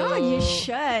 so my God, you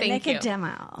should. Thank Make you. a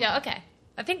demo. Yeah, okay.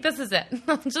 I think this is it.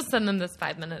 I'll just send them this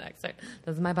 5-minute excerpt.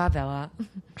 This is my Bob Vila.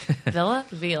 Vila?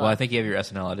 Well, I think you have your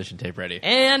SNL audition tape ready.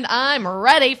 And I'm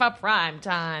ready for prime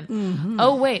time.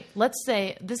 Oh, wait. Let's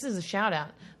say this is a shout out,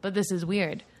 but this is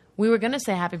weird. We were going to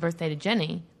say happy birthday to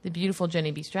Jenny, the beautiful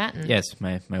Jenny B. Stratton. Yes,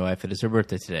 my wife. It is her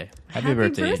birthday today. Happy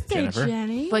birthday, Jennifer.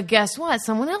 Jenny. But guess what?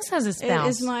 Someone else has a It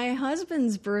spouse. is my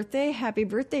husband's birthday. Happy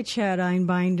birthday, Chad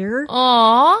Einbinder.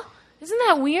 Aw. Isn't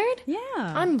that weird? Yeah.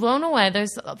 I'm blown away.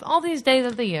 There's all these days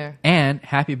of the year. And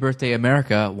happy birthday,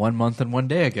 America! 1 month and 1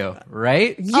 day ago,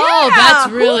 right? Oh,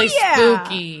 that's really Hoo yeah.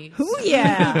 spooky. Ooh,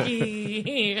 yeah.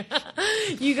 Spooky.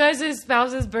 You guys'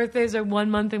 spouses' birthdays are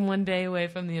 1 month and 1 day away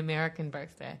from the American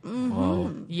birthday.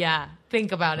 Whoa, Yeah,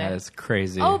 think about that it. is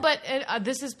crazy. Oh, but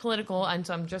this is political, and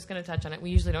so I'm just going to touch on it.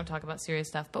 We usually don't talk about serious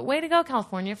stuff, but way to go,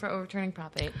 California, for overturning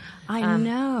Prop 8. I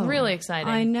know. Really exciting.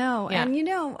 I know. Yeah.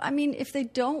 And, I mean, if they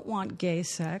don't want gay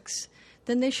sex,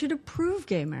 then they should approve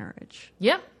gay marriage.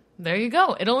 Yep, there you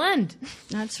go. It'll end.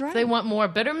 That's right. They want more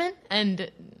bitterment, and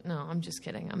no, I'm just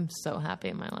kidding. I'm so happy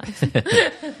in my life.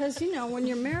 Because, when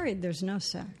you're married, there's no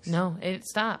sex. No, it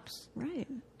stops, Right.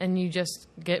 and you just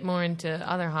get more into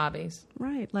other hobbies.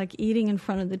 Right. Like eating in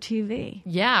front of the TV.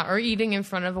 Yeah, or eating in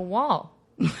front of a wall.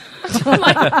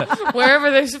 Like,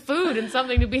 wherever there's food and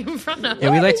something to be in front of.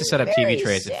 yeah, we like to set up Very TV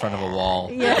trays in front of a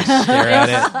wall. Yeah. Stare at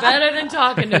it. Better than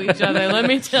talking to each other, let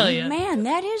me tell you. Man,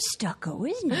 that is stucco,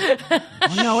 isn't it?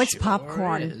 Oh, no, it's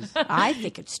popcorn. I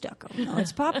think it's stucco. No,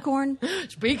 it's popcorn.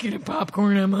 Speaking of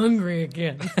popcorn, I'm hungry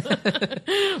again.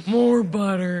 More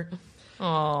butter. Oh.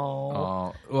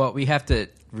 Oh, well, we have to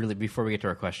really, before we get to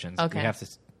our questions, Okay. we have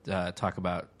to talk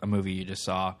about a movie you just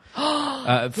saw. For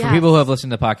Yes. people who have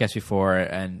listened to the podcast before,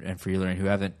 and for you, Lauren, who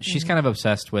haven't, she's kind of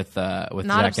obsessed with Not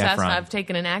Zac obsessed. Efron. I've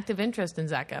taken an active interest in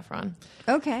Zac Efron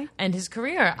Okay. and his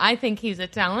career. I think he's a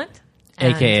talent.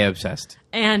 And, AKA obsessed.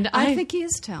 And I think he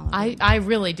is talented. I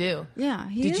really do. yeah,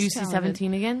 he Did is you see talented.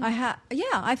 17 again? Yeah,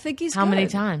 I think he's How many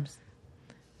good. times?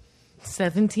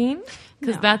 17?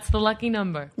 Because No. that's the lucky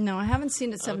number. No, I haven't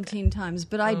seen it 17 times,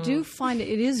 but I do find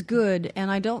it is good,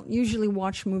 and I don't usually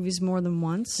watch movies more than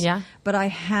once. Yeah. But I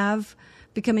have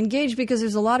become engaged because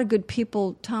there's a lot of good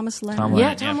people. Thomas Lennon. Tom Yeah,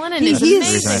 Lennon, Tom yeah. Lennon He is is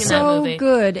amazing in that so movie.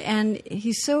 good, and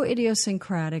he's so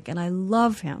idiosyncratic, and I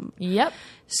love him. Yep.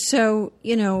 So,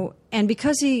 and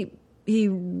because he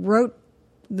wrote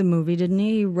the movie, didn't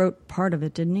he? He wrote part of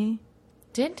it, didn't he?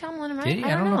 Did Tom Lennon write? Did he?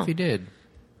 I don't know if he did.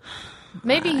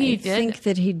 Maybe he I did. think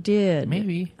that he did.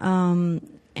 Maybe.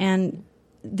 And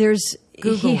there's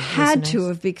Google, he had listeners. to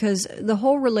have, because the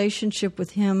whole relationship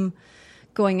with him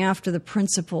going after the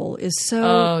principal is so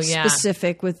Oh, yeah.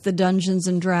 specific with the Dungeons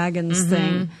and Dragons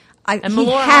thing. And he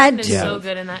Melora had Hardin is to. so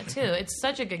good in that too. It's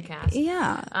such a good cast.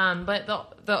 Yeah. But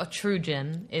the true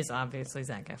Jin is obviously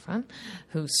Zac Efron,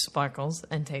 who sparkles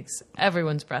and takes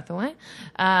everyone's breath away.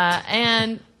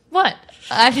 And what?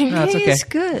 I think No, it's okay. He's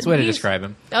good. That's the way to He's- describe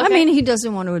him. I Okay. mean, he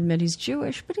doesn't want to admit he's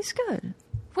Jewish, but he's good.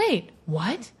 Wait,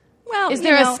 what? Well, Is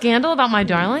there a scandal about my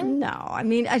darling? No, I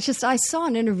mean, I saw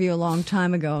an interview a long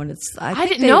time ago, and I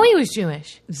didn't know he was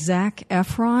Jewish. Zac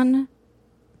Efron.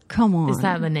 Come on, Is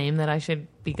that the name that I should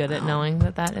be good at knowing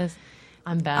that is?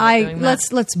 I'm bad at doing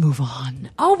that. let's move on.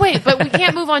 Oh, wait, but we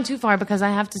can't move on too far because I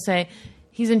have to say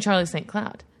he's in Charlie St.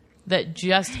 Cloud that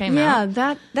just came Yeah,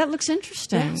 out. that looks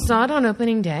interesting. Saw it on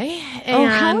opening day. Oh,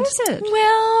 how and- is it?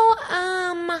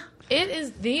 Well, it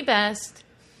is the best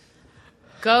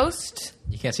ghost.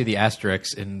 You can't see the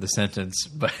asterisks in the sentence,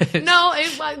 but No,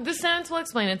 the sentence will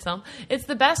explain itself. It's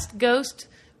the best ghost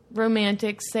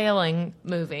romantic sailing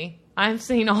movie I've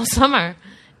seen all summer.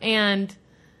 And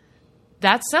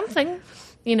that's something.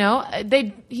 You know,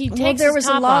 he takes Well, there his was a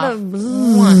top lot off of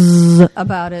once. bzzz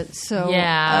about it. So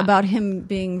Yeah. about him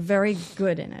being very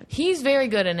good in it. He's very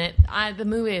good in it. The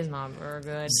movie is not very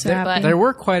good, Sappy. but There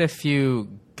were quite a few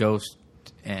ghost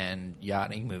and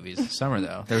yachting movies this summer,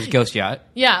 though. There was Ghost Yacht.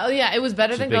 yeah, it was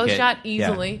better than big Ghost hit. Shot Yeah.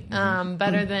 easily.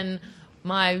 Better than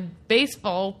my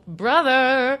baseball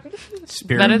brother.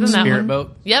 Spirit, Better than that Spirit one.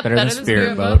 Boat. Yep, better better than than Spirit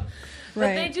Spirit Boat. Boat. But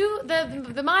Right. they do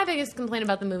my biggest complaint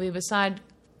about the movie, beside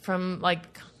from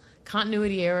like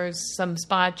continuity errors, some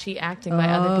spotchy acting by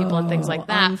other people and things like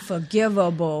that.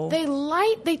 Unforgivable.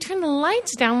 They turn the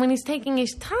lights down when he's taking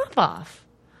his top off.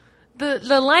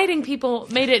 The lighting people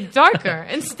made it darker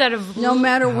instead of no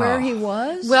matter where he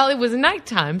was? Well, it was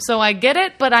nighttime, so I get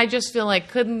it, but I just feel like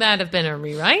couldn't that have been a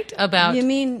rewrite about You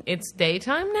mean- it's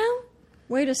daytime now?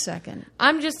 Wait a second.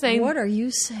 I'm just saying What are you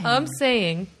saying? I'm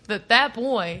saying that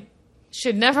boy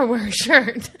should never wear a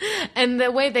shirt. And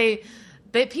the way they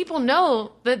people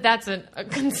know that that's a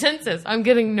consensus. I'm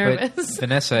getting But nervous.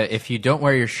 Vanessa, if you don't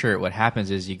wear your shirt, what happens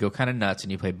is you go kind of nuts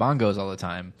and you play bongos all the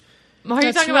time. Are you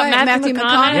That's talking right, about Matthew Matthew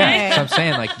McConaughey? Yeah, so I'm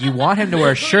saying, like, you want him to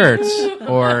wear shirts,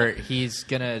 or he's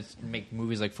gonna make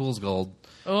movies like Fool's Gold,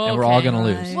 and we're all Okay. gonna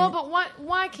lose. Well, but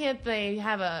why can't they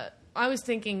have a... I was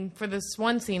thinking for this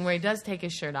one scene where he does take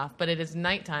his shirt off, but it is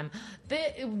nighttime,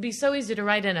 it would be so easy to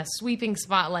write in a sweeping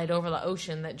spotlight over the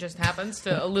ocean that just happens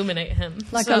to illuminate him.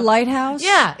 Like a lighthouse?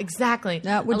 Yeah, exactly.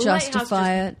 That would A lighthouse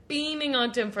justify just it. beaming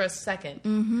onto him for a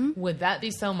second. Would that be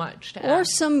so much to Or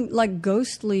ask? some like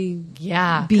ghostly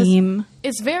Yeah, 'cause beam.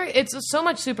 It's so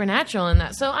much supernatural in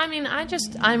that. So I mean,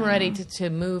 I'm ready to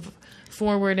move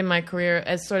forward in my career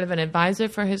as sort of an advisor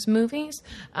for his movies.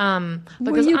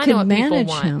 Because you I could know what people manage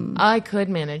want. him. I could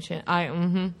manage it.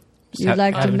 You'd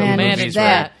like have to him manage movies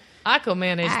that. I could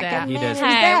manage that. He does. Hey,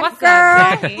 that, what's girl.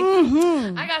 up,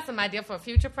 Jackie? I got some idea for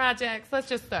future projects. Let's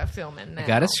just start filming now. I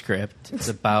got a script. It's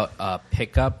about a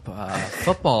pickup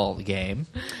football game.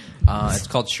 It's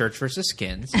called Shirts versus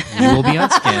Skins. You will be on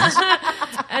Skins.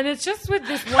 And it's just with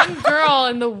this one girl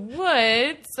in the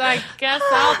woods. I guess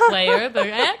I'll play her.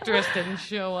 The actress didn't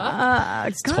show up.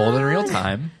 It's told in real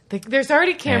time. There's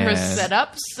already cameras And- set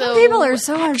up, so People are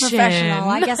so action. unprofessional.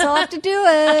 I guess I'll have to do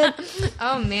it.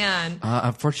 Oh man.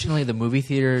 Unfortunately, the movie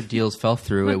theater deals fell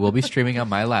through. It will be streaming on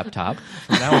my laptop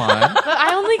from now on. But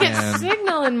I only get And-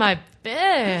 signal in my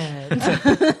bed.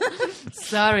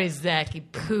 Sorry, Zachy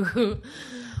Poo.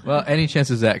 Well, any chance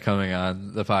of that coming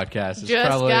on the podcast is Just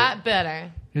probably... got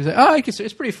better. He's like, oh,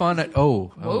 it's pretty fun.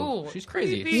 Whoa, She's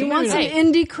crazy. creepy. You want some Hey.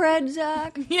 indie cred,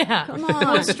 Zach? Yeah. Come on.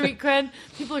 Want street cred?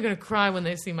 People are going to cry when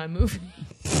they see my movie.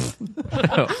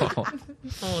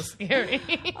 Oh, scary.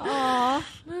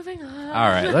 Moving on. All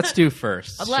right, let's do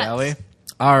first, Let's. shall we?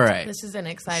 All right. This is an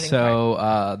exciting part.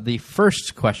 So the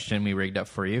first question we rigged up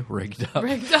for you, rigged up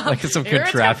like it's some Here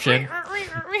it's contraption.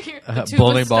 The tuba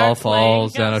Bowling ball starts playing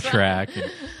falls down a outside. track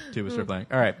and tuba start playing.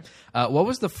 All right. What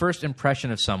was the first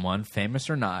impression of someone, famous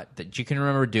or not, that you can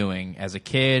remember doing as a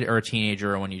kid or a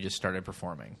teenager or when you just started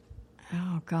performing?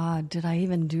 Oh God, did I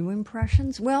even do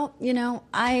impressions? Well,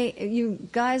 you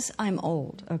guys, I'm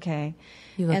old, okay?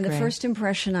 You look and the great. first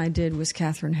impression I did was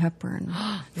Katharine Hepburn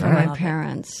for All right. my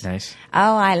parents. Nice.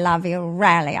 Oh, I love you,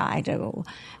 really, I do,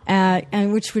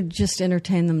 and which would just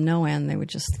entertain them no end. They would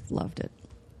just loved it.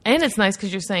 And it's nice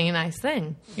because you're saying a nice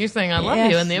thing. You're saying I love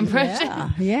Yes, you in the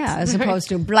impression. yeah, as opposed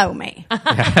to blow me.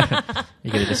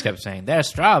 You could have just kept saying, "There's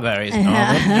strawberries,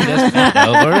 Norman." You just bent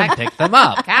over and picked them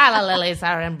up. Calla lilies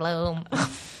are in bloom.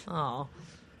 Oh.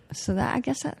 So I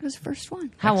guess that was the first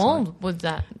one. How old was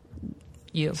that?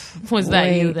 You. Was that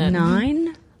Wait, you then?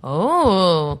 9?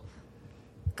 Oh.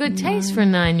 Good taste for a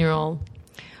 9-year-old.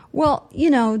 Well,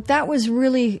 that was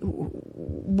really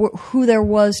who there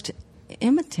was to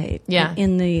imitate. Yeah.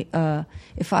 In the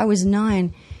if I was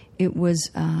 9, it was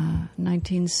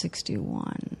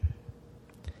 1961.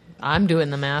 I'm doing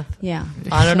the math. Yeah.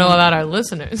 I don't know about our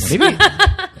listeners. Maybe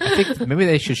I think maybe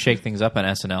they should shake things up on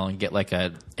SNL and get like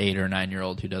a 8 or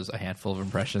 9-year-old who does a handful of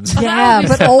impressions. Yeah, be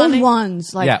but so old funny.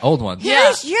 ones like Yeah, old ones.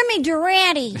 Here's Jimmy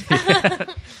Durante.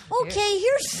 Okay,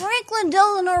 here's Franklin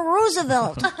Delano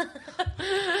Roosevelt.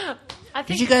 I think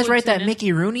Did you guys we'll write that tune in.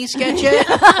 Mickey Rooney sketch yet?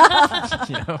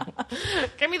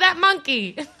 Give me that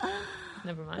monkey.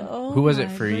 Never mind. Who was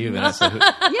it for you, Vanessa?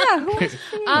 yeah. Who was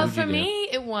Who'd For you do? me,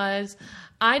 it was.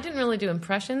 I didn't really do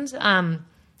impressions.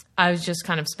 I was just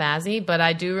kind of spazzy, but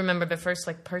I do remember the first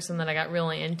person that I got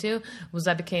really into was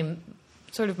I became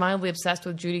sort of mildly obsessed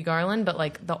with Judy Garland, but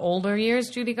like the older years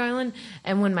Judy Garland.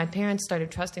 And when my parents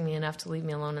started trusting me enough to leave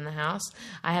me alone in the house,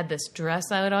 I had this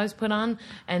dress I would always put on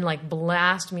and like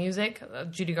blast music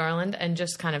of Judy Garland and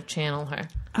just kind of channel her.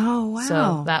 Oh, wow.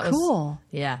 So that was cool.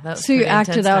 Yeah, that was So you pretty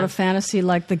acted intense out time. a fantasy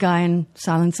like the guy in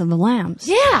Silence of the Lambs.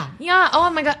 Yeah. Oh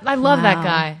my God, I love that Wow.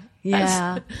 guy.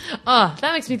 Yeah. Oh,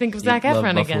 that makes me think of Zac love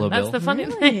Efron Buffalo again. That's Bill? the funny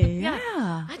Really? thing.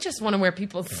 Yeah. I just want to wear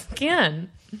people's skin.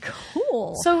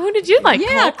 Cool. So who did you like?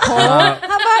 yeah, Cole? Cole. How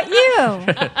about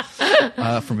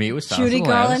you? For me, it was Silence Judy of the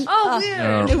Lambs. Garland. Oh,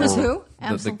 weird. It was who?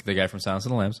 The guy from Silence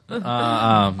of the Lambs. Oh,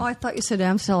 I thought you said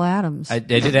Ansel Adams. I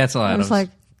did Ansel I Adams. was like,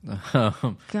 God,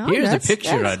 here's the that's-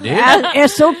 picture I that's did.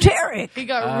 Esoteric. He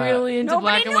got really into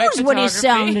Nobody black and white knows what he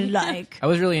photography. sounded like. I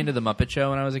was really into the Muppet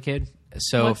Show when I was a kid.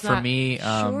 So What's for that? me,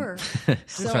 sure.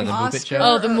 sorry, the Muppet Oscar Show.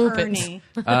 Oh, the or Muppets.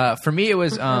 Ernie? For me, it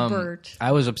was Bert.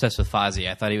 I was obsessed with Fozzie.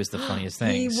 I thought he was the funniest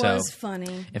thing. He so, was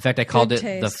funny. in fact, I called Good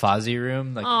it the taste. Fozzie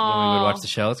Room. Like when we would watch the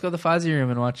show, let's go to the Fozzie Room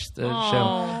and watch the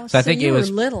show. So I so think you it were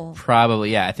was little.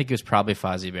 probably I think it was probably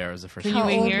Fozzie Bear was the first. Can Show.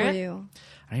 you How old hear were it? you?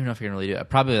 I don't even know if you can really do it.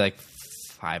 Probably like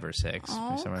 5 or 6,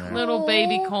 or somewhere there. Little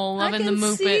baby Cole loving the I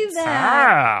can see Muppets.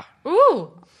 that.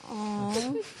 Ooh.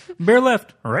 Bear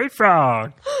left, right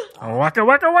frog. Waka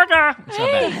waka waka. It's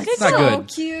not bad. It's not so good,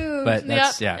 cute. but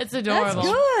that's Yep, yeah. it's adorable.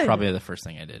 good. Probably the first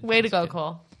thing I did. Way to go,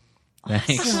 Cole.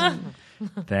 Thanks.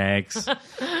 Thanks.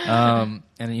 And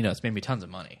you know, it's made me tons of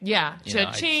money. Yeah. You know,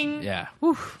 Cha-ching. yeah.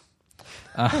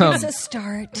 It's a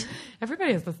start.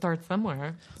 Everybody has to start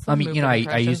somewhere. I mean, you know,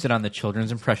 I used it on the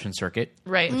children's impression circuit,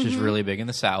 Right. which is really big in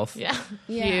the South. Yeah.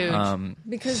 Yeah. Huge.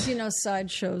 Because,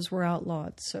 sideshows were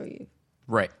outlawed, so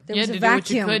Right. there You was had a to do what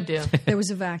you vacuum. could do. There was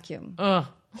a vacuum. Oh,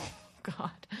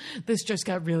 God. This just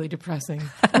got really depressing.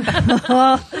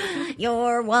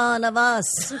 You're one of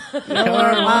us. You're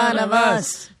one of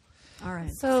us. All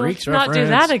right. So Freaks let's not do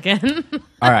reference. that again.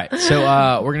 All right.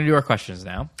 So we're going to do our questions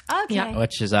now, Okay. Yeah.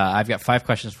 which is I've got 5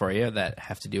 questions for you that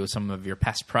have to do with some of your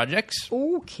past projects.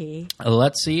 Okay.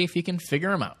 Let's see if you can figure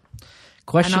them out.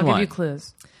 Question And I'll 1. give you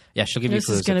clues. Yeah, she'll give This you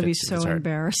clues. is going if to be it's so hard.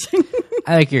 embarrassing.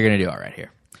 I think you're going to do all right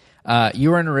here.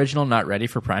 You were an original Not Ready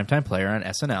for Primetime player on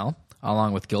SNL,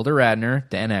 along with Gilda Radner,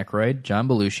 Dan Aykroyd, John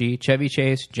Belushi, Chevy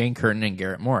Chase, Jane Curtin, and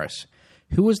Garrett Morris.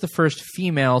 Who was the first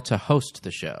female to host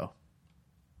the show?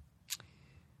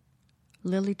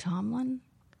 Lily Tomlin?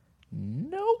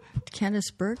 Nope.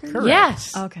 Candice Bergen? Correct.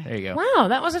 Yes. Okay. There you go. Wow,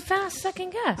 that was a fast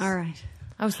second guess. All right.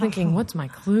 I was thinking, what's my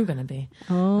clue going to be?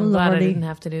 Oh, I'm glad I Lordy. didn't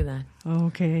have to do that.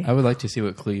 Okay. I would like to see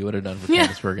what clue you would have done for Yeah.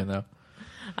 Candice Bergen, though.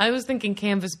 I was thinking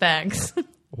canvas bags.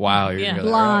 Wow, you're Yeah. going to go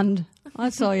that route. Blonde.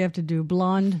 That's all you have to do.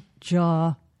 Blonde,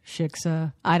 jaw,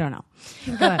 shiksa. I don't know.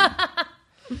 Go ahead.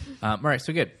 All right,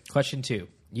 so good. Question 2.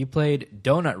 You played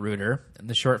Donut Rooter in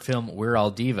the short film We're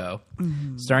All Devo,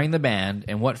 starring the band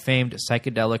and what famed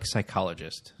psychedelic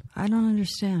psychologist? I don't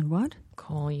understand. What?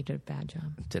 Cole, you did a bad job.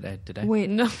 Did I? Wait.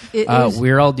 No. It is,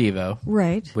 We're All Devo,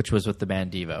 right. which was with the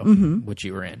band Devo, which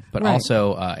you were in, but Right.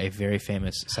 also a very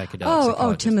famous psychedelic Oh,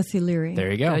 psychologist. Timothy Leary.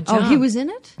 There you go. Good Oh, job. he was in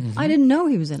it? I didn't know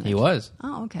he was in it. He was.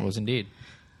 Oh, okay. Was indeed.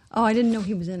 Oh, I didn't know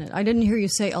he was in it. I didn't hear you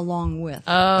say along with.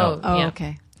 Oh, oh, yeah.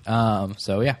 okay.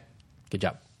 So yeah, good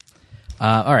job.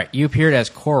 All right, you appeared as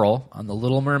Coral on the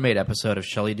Little Mermaid episode of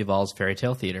Shelley Duvall's Fairy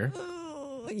Tale Theater.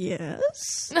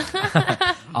 Yes.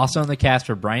 Also in the cast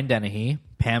were Brian Dennehy,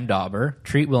 Pam Dauber,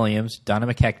 Treat Williams, Donna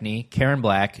McKechnie, Karen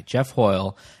Black, Jeff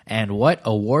Hoyle, and what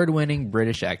award-winning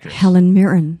British actress? Helen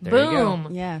Mirren. There you go.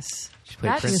 Boom. Yes. She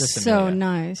played That She was Princess so Amelia.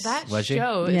 nice. That Was she?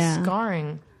 show is Yeah.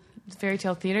 scarring. Fairy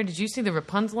Tale Theater. Did you see the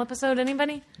Rapunzel episode?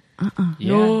 Anybody? Yeah.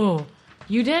 No.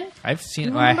 You did? I've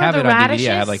seen. You I remember have the it on DVD. I radishes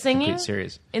have like the singing? complete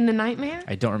series. In the Nightmare?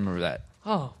 I don't remember that.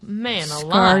 Oh, man, alive.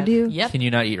 Scarred you? Yep. Can you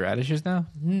not eat radishes now?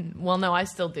 Well, no, I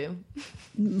still do.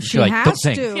 She like, has "Don't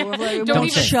sing." to. Like, Don't even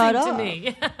shut sing up. to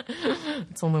me.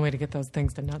 It's the only way to get those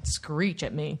things to not screech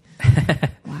at me.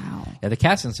 Wow. Yeah, the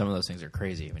cast in some of those things are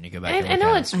crazy when you go back. And, and and look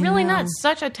no, at it's it. really know. not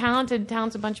such a talented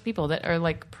bunch of people that are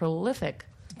like prolific.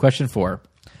 Question 4.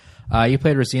 You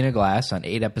played Rosina Glass on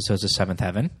 8 episodes of Seventh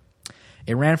Heaven.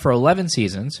 It ran for 11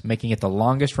 seasons, making it the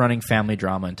longest-running family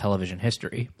drama in television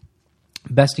history,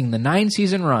 besting the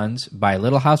 9-season runs by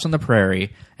Little House on the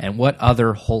Prairie and what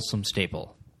other wholesome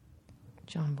staple?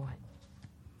 John Boy.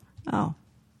 Oh.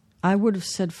 I would have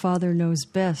said Father Knows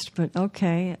Best, but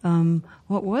okay.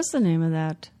 What was the name of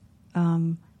that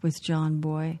with John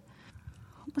Boy?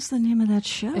 What was the name of that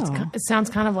show? It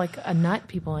sounds kind of like a nut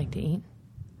people like to eat.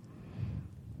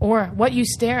 Or what you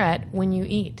stare at when you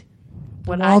eat.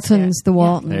 What I Waltons, stare the at.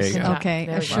 Waltons. There you go. Okay,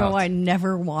 There a we go. show I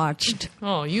never watched.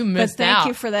 Oh, you But missed thank out.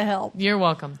 you for the help. You're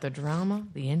welcome. The drama,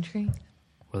 the intrigue.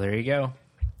 Well, there you go.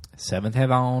 Seventh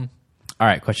Heaven. All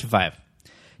right, question 5.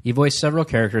 You voiced several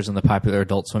characters in the popular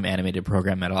Adult Swim animated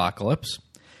program Metalocalypse,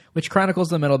 which chronicles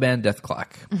the metal band Death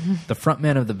Clock. The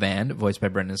frontman of the band, voiced by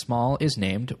Brendan Small, is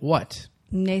named what?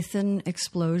 Nathan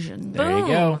Explosion. There you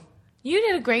go. You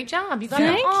did a great job. You got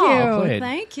Thank it all. played. you.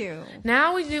 Thank you.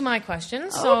 Now we do my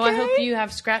questions. So I Okay. hope you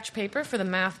have scratch paper for the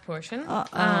math portion.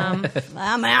 I'm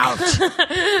out.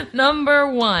 Number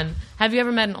 1. Have you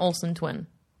ever met an Olsen twin?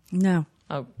 No,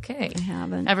 Okay. I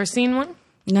haven't. Ever seen one?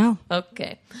 no.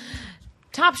 Okay.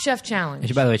 Top Chef Challenge.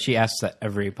 And by the way, she asks that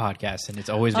every podcast, and it's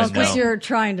always been Because no. you're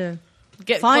trying to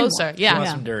Get find closer. one. Yeah. Want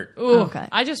some dirt. Ooh, Okay.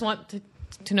 I just want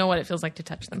to know what it feels like to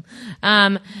touch them.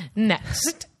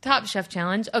 Next, Top Chef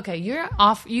Challenge. Okay, you're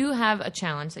off. You have a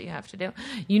challenge that you have to do.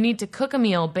 You need to cook a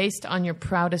meal based on your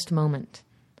proudest moment.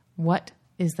 What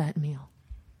is that meal?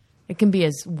 It can be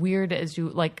as weird as you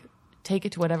like. Take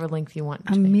it to whatever length you want.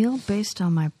 A meal based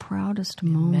on my proudest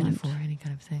moment. Metaphor, any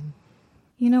kind of thing.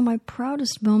 You know, my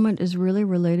proudest moment is really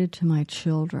related to my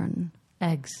children.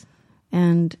 Eggs.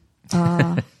 And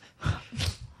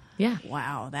Yeah.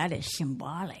 Wow, that is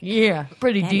symbolic. Yeah.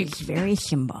 Pretty That deep. is very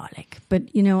symbolic.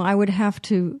 but you know, I would have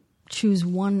to choose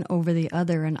one over the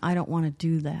other, and I don't want to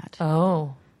do that.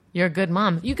 Oh, you're a good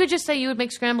mom. You could just say you would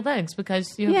make scrambled eggs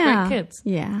because you have great kids.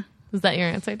 Yeah. Is that your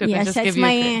answer? Did I Yes, just that's give you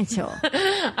my a answer.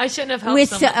 I shouldn't have helped With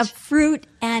so much. a fruit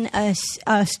and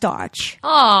a starch.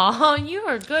 Oh, you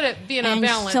are good at being a And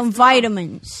balanced. some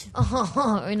vitamins.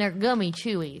 and they're gummy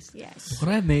chewies. Yes.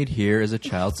 What I made here is a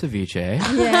child ceviche.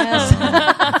 Yes.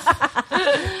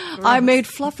 I made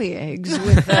fluffy eggs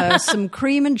with some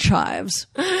cream and chives.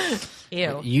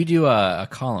 Ew. You do a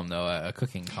column, though, a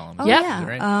cooking column. Oh, Yep. yeah.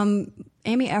 Right?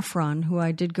 Amy Efron, who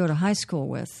I did go to high school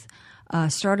with,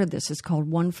 started this. It's called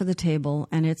One for the Table,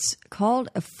 and it's called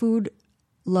a Food,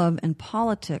 Love, and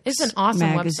Politics It's an awesome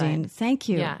magazine. website. Thank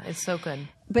you. Yeah, it's so good.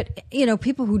 But, you know,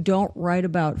 people who don't write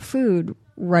about food,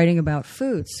 writing about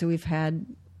food. So we've had,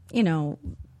 you know,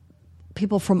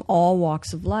 people from all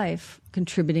walks of life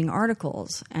contributing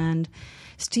articles. And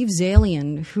Steve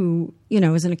Zalian, who, you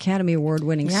know, is an Academy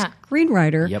Award-winning Yeah.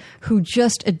 screenwriter, Yep. who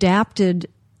just adapted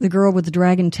The Girl with the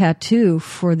Dragon Tattoo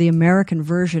for the American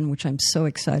version, which I'm so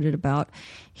excited about.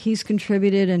 He's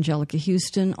contributed, Angelica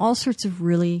Houston, all sorts of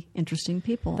really interesting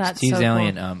people. That's Steve so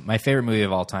Zalian, cool. my favorite movie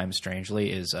of all time,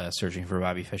 strangely, is Searching for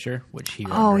Bobby Fischer, which he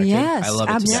wrote and Oh, directed. yes, I love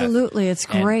it to death. absolutely. It's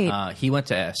And, great. he went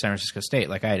to San Francisco State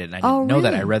like I did, and I Oh, didn't know that.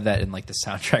 really? I read that in like the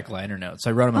soundtrack liner notes.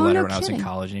 So I wrote him a Oh, letter no when I was in kidding.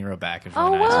 college, and he wrote back. It was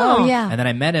Oh, really nice. wow. Oh, yeah. And then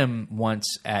I met him once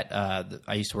at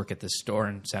I used to work at this store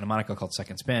in Santa Monica called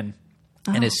Second Spin.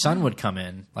 And his son would come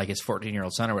in, like his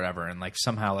 14-year-old son or whatever, and like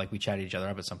somehow like we chatted each other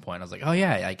up at some point. I was like, oh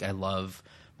yeah, I love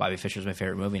Bobby Fischer's my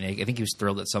favorite movie. And I think he was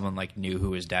thrilled that someone like knew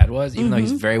who his dad was, even though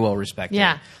he's very well respected.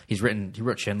 Yeah. He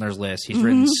wrote Schindler's List. He's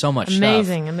written so much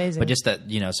Amazing, stuff. amazing. But just that,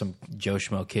 you know, some Joe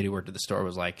Schmo kid who worked at the store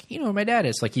was like, you know who my dad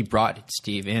is. Like he brought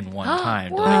Steve in one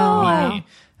time to like meet me.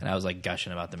 And I was like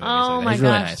gushing about the movie. Oh, so my he's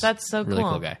really gosh, nice. that's so really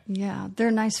cool. cool guy. Yeah, they're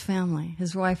a nice family.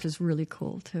 His wife is really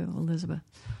cool too, Elizabeth.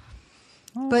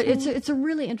 But it's a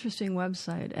really interesting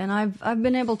website, and I've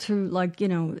been able to, like, you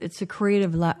know, it's a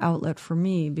creative outlet for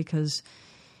me because,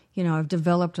 you know, I've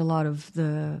developed a lot of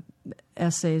the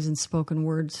essays and spoken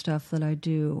word stuff that I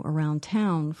do around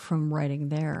town from writing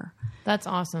there. That's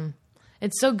awesome.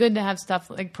 It's so good to have stuff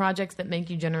like projects that make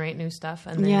you generate new stuff,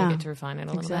 and then Yeah, you get to refine it a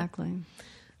little exactly. bit.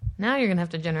 Now you're gonna have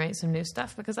to generate some new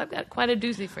stuff because I've got quite a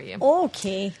doozy for you.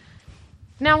 Okay.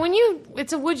 Now,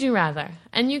 it's a would you rather,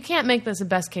 and you can't make this a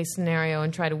best case scenario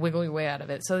and try to wiggle your way out of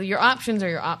it. So your options are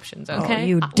your options, okay?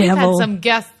 you We've had devil. some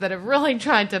guests that have really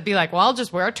tried to be like, well, I'll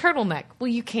just wear a turtleneck. Well,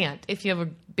 you can't if you have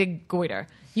a big goiter.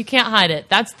 You can't hide it.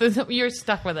 You're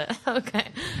stuck with it. Okay.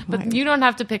 But you don't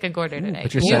have to pick a goiter today.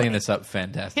 But you're setting this up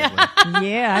fantastically.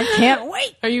 Yeah, I can't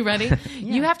wait. Are you ready?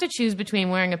 You have to choose between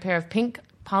wearing a pair of pink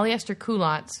polyester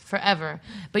culottes forever,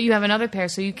 but you have another pair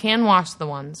so you can wash the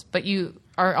ones, but you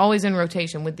are always in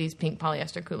rotation with these pink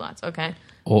polyester culottes, okay?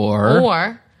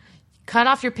 Or cut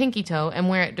off your pinky toe and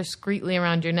wear it discreetly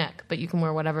around your neck, but you can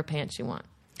wear whatever pants you want.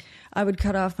 I would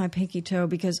cut off my pinky toe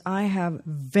because I have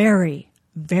very,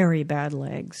 very bad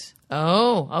legs.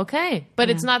 Oh, okay. But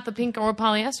it's not the pink or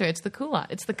polyester, it's the culotte.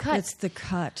 It's the cut. It's the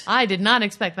cut. I did not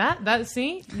expect that.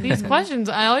 See? These questions,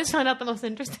 I always find out the most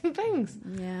interesting things.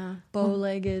 Yeah,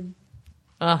 bow-legged,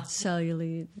 Ugh.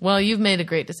 cellulite. Well, you've made a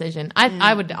great decision.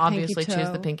 I would pinky obviously choose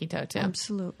toe. the pinky toe too.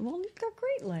 Absolutely. Well, you've got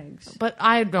great legs. But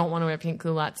I don't want to wear pink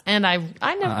culottes, and I never.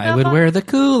 I would wear the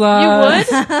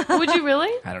culottes. You would? Would you really?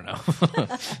 I don't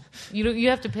know. You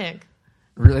have to pick.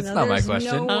 That's No, not my there's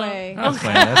question. No way. I was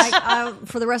playing this.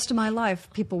 For the rest of my life,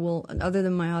 people will, other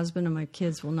than my husband and my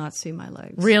kids, will not see my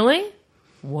legs. Really?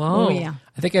 Whoa. Oh, yeah.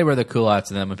 I think I'd wear the culottes,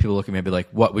 and then when people look at me, I'd be like,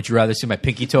 "What? Would you rather see my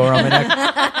pinky toe around my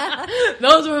neck?"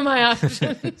 Those were my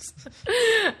options.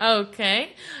 Okay.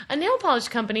 A nail polish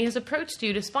company has approached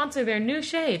you to sponsor their new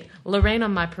shade, Lorraine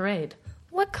on My Parade.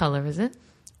 What color is it?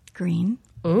 Green.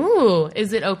 Ooh.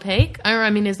 Is it opaque? Or, I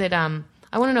mean, is it, I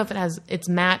want to know if it's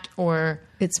matte or...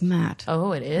 It's matte.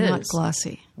 Oh, it is. Not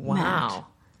glossy. Wow. Matte.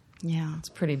 Yeah. It's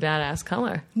a pretty badass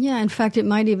color. Yeah, in fact, it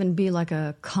might even be like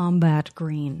a combat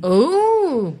green.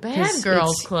 Ooh. Bad 'Cause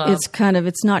Girls it's, Club.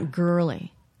 it's not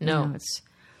girly. No. You know, it's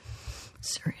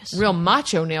serious. Real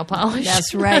macho nail polish.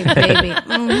 That's right, baby.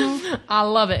 Mhm. I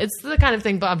love it. It's the kind of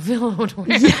thing Bob Vila would wear.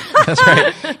 That's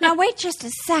right. Now wait just a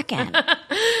second.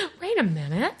 Wait a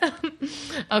minute.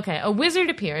 Okay, a wizard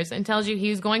appears and tells you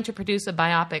he's going to produce a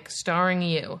biopic starring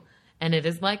you, and it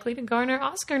is likely to garner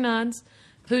Oscar nods.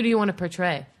 Who do you want to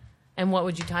portray? And what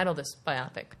would you title this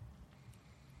biopic?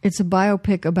 It's a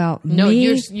biopic about No,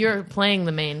 me. you're playing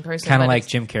the main person. Kind but of like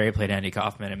it's- Jim Carrey played Andy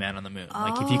Kaufman in Man on the Moon.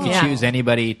 Like if you could Yeah. choose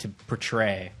anybody to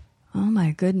portray, Oh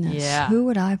my goodness. Yeah. Who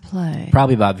would I play?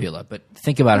 probably Bob Vila. But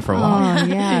think about it for a while. Oh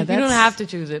yeah, you don't have to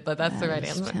choose it, but that's the right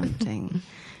that's answer. tempting.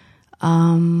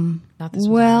 Not this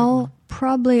one. Well,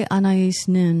 probably Anais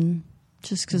Nin,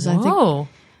 just because Whoa.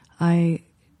 I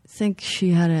think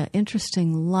she had an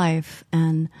interesting life,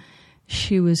 and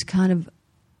she was kind of,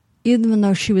 even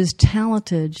though she was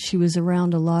talented, she was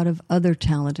around a lot of other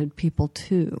talented people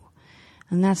too,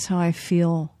 and that's how I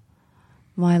feel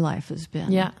my life has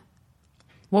been. Yeah.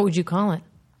 What would you call it?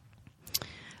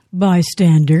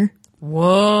 Bystander.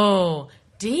 Whoa.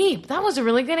 Deep. That was a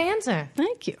really good answer.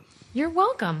 Thank you. You're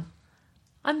welcome.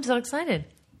 I'm so excited.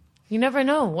 You never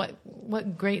know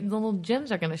what great little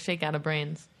gems are going to shake out of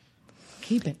brains.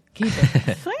 Keep it.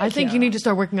 I think you need to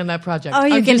start working on that project. Oh,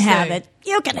 you I'm can just have saying. it.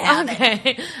 You can have it.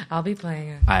 Okay. I'll be playing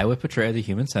her. I would portray the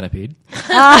human centipede,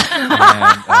 and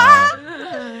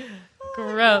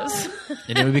Gross.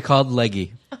 it would be called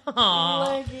Leggy.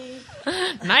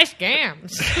 Nice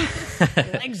games.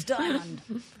 Legs diamond.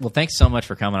 Well, thanks so much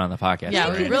for coming on the podcast. Yeah,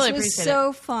 today. we really This was appreciate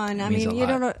so fun. I means mean, a you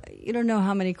lot. don't know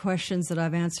how many questions that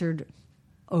I've answered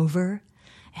over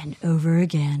and over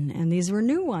again, and these were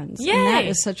new ones. And that Yay.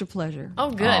 is such a pleasure.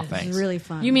 Oh, good. Oh, It thanks. was really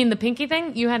fun. You mean the pinky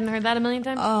thing? You hadn't heard that a million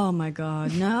times? Oh my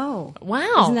God, no!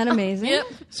 Wow. Isn't that amazing? Yep.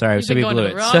 Sorry, You've so been we going blew to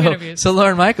the it. wrong So, interviews. so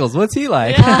Lauren Michaels, what's he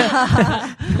like?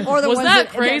 Or the Was ones that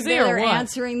crazy that or they're what?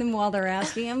 answering them while they're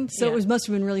asking them. So Yeah. it must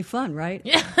have been really fun, right?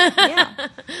 Yeah.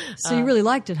 So you really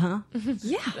liked it, huh?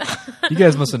 Yeah. You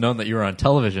guys must have known that you were on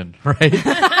television, right?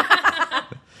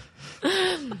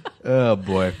 Oh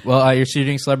boy. Well, you're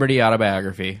shooting Celebrity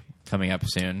Autobiography coming up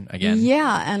soon again.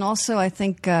 Yeah, and also I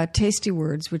think Tasty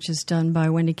Words, which is done by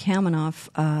Wendy Kaminoff,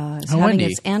 is having Wendy.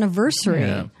 its anniversary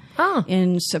Yeah. Oh.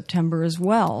 in September as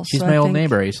well. She's So my I old think-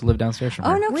 neighbor. I used to live downstairs from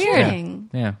her. Oh, no Weird. kidding.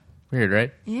 Yeah. Weird,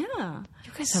 right? Yeah.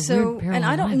 You guys have So, weird and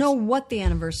I don't lives. know what the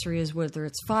anniversary is, whether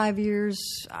it's 5 years.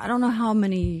 I don't know how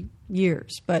many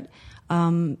years, but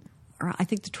I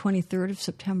think the 23rd of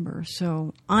September.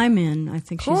 So I'm in. I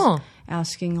think Cool. she's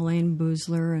asking Elaine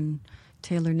Boozler and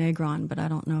Taylor Negron, but I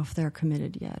don't know if they're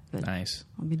committed yet. But Nice.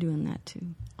 I'll be doing that too.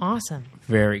 Awesome.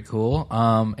 Very cool.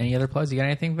 Any other plugs? You got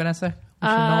anything, Vanessa? We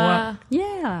should know about?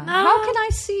 Yeah. How can I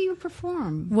see you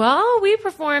perform? Well, we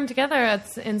performed together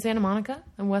in Santa Monica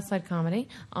and West Side Comedy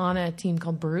on a team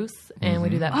called Bruce, and we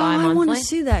do that Oh, I bi-monthly. want to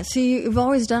see that. See, you've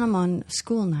always done them on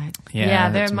school night.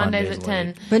 Yeah, they're it's Mondays at 10.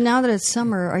 late. But now that it's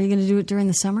summer, are you going to do it during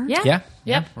the summer? Yeah. Yeah.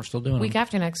 Yep. Yeah, we're still doing Week them.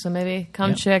 after next, so maybe come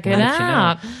Yep. check it We'll let you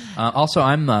know. out. Also,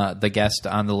 I'm the guest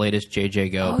on the latest JJ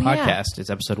Go Oh, yeah. podcast.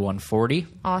 It's episode 140.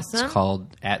 Awesome. It's called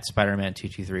At Spider-Man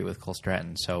 223 with Cole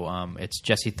Stratton. So it's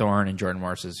Jesse Thorne and Jordan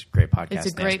Morris's great podcast. It's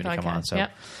a They asked great me to come on. podcast, So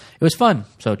yep. it was fun.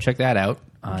 So check that out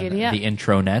on Giddy up. the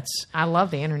intro nets. I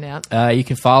love the internet. You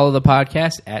can follow the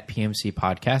podcast at PMC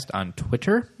Podcast on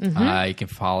Twitter. Mm-hmm. You can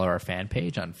follow our fan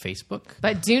page on Facebook.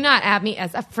 But do not add me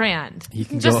as a friend. You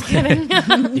can Just go, kidding.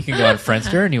 You can go on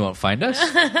Friendster and you won't find us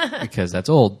because that's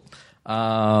old.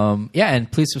 And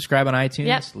please subscribe on iTunes.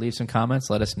 Yep. Leave some comments.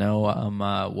 Let us know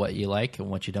what you like and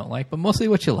what you don't like, but mostly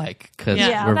what you like because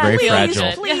Yeah, we're that very feels fragile.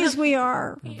 good. Please, we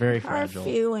are. Very Our fragile.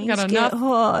 feelings Got get enough-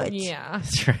 hurt. Yeah.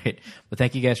 That's right. Well,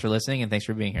 thank you guys for listening and thanks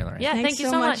for being here, Lorraine. Yeah, Thanks thank you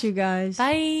so much. you guys.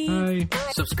 Bye.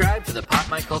 Subscribe to the Pop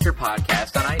My Culture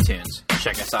Podcast on iTunes.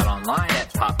 Check us out online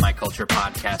at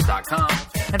popmyculturepodcast.com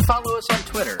and follow us on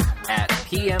Twitter at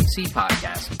PMC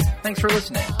Podcast. Thanks for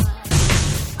listening.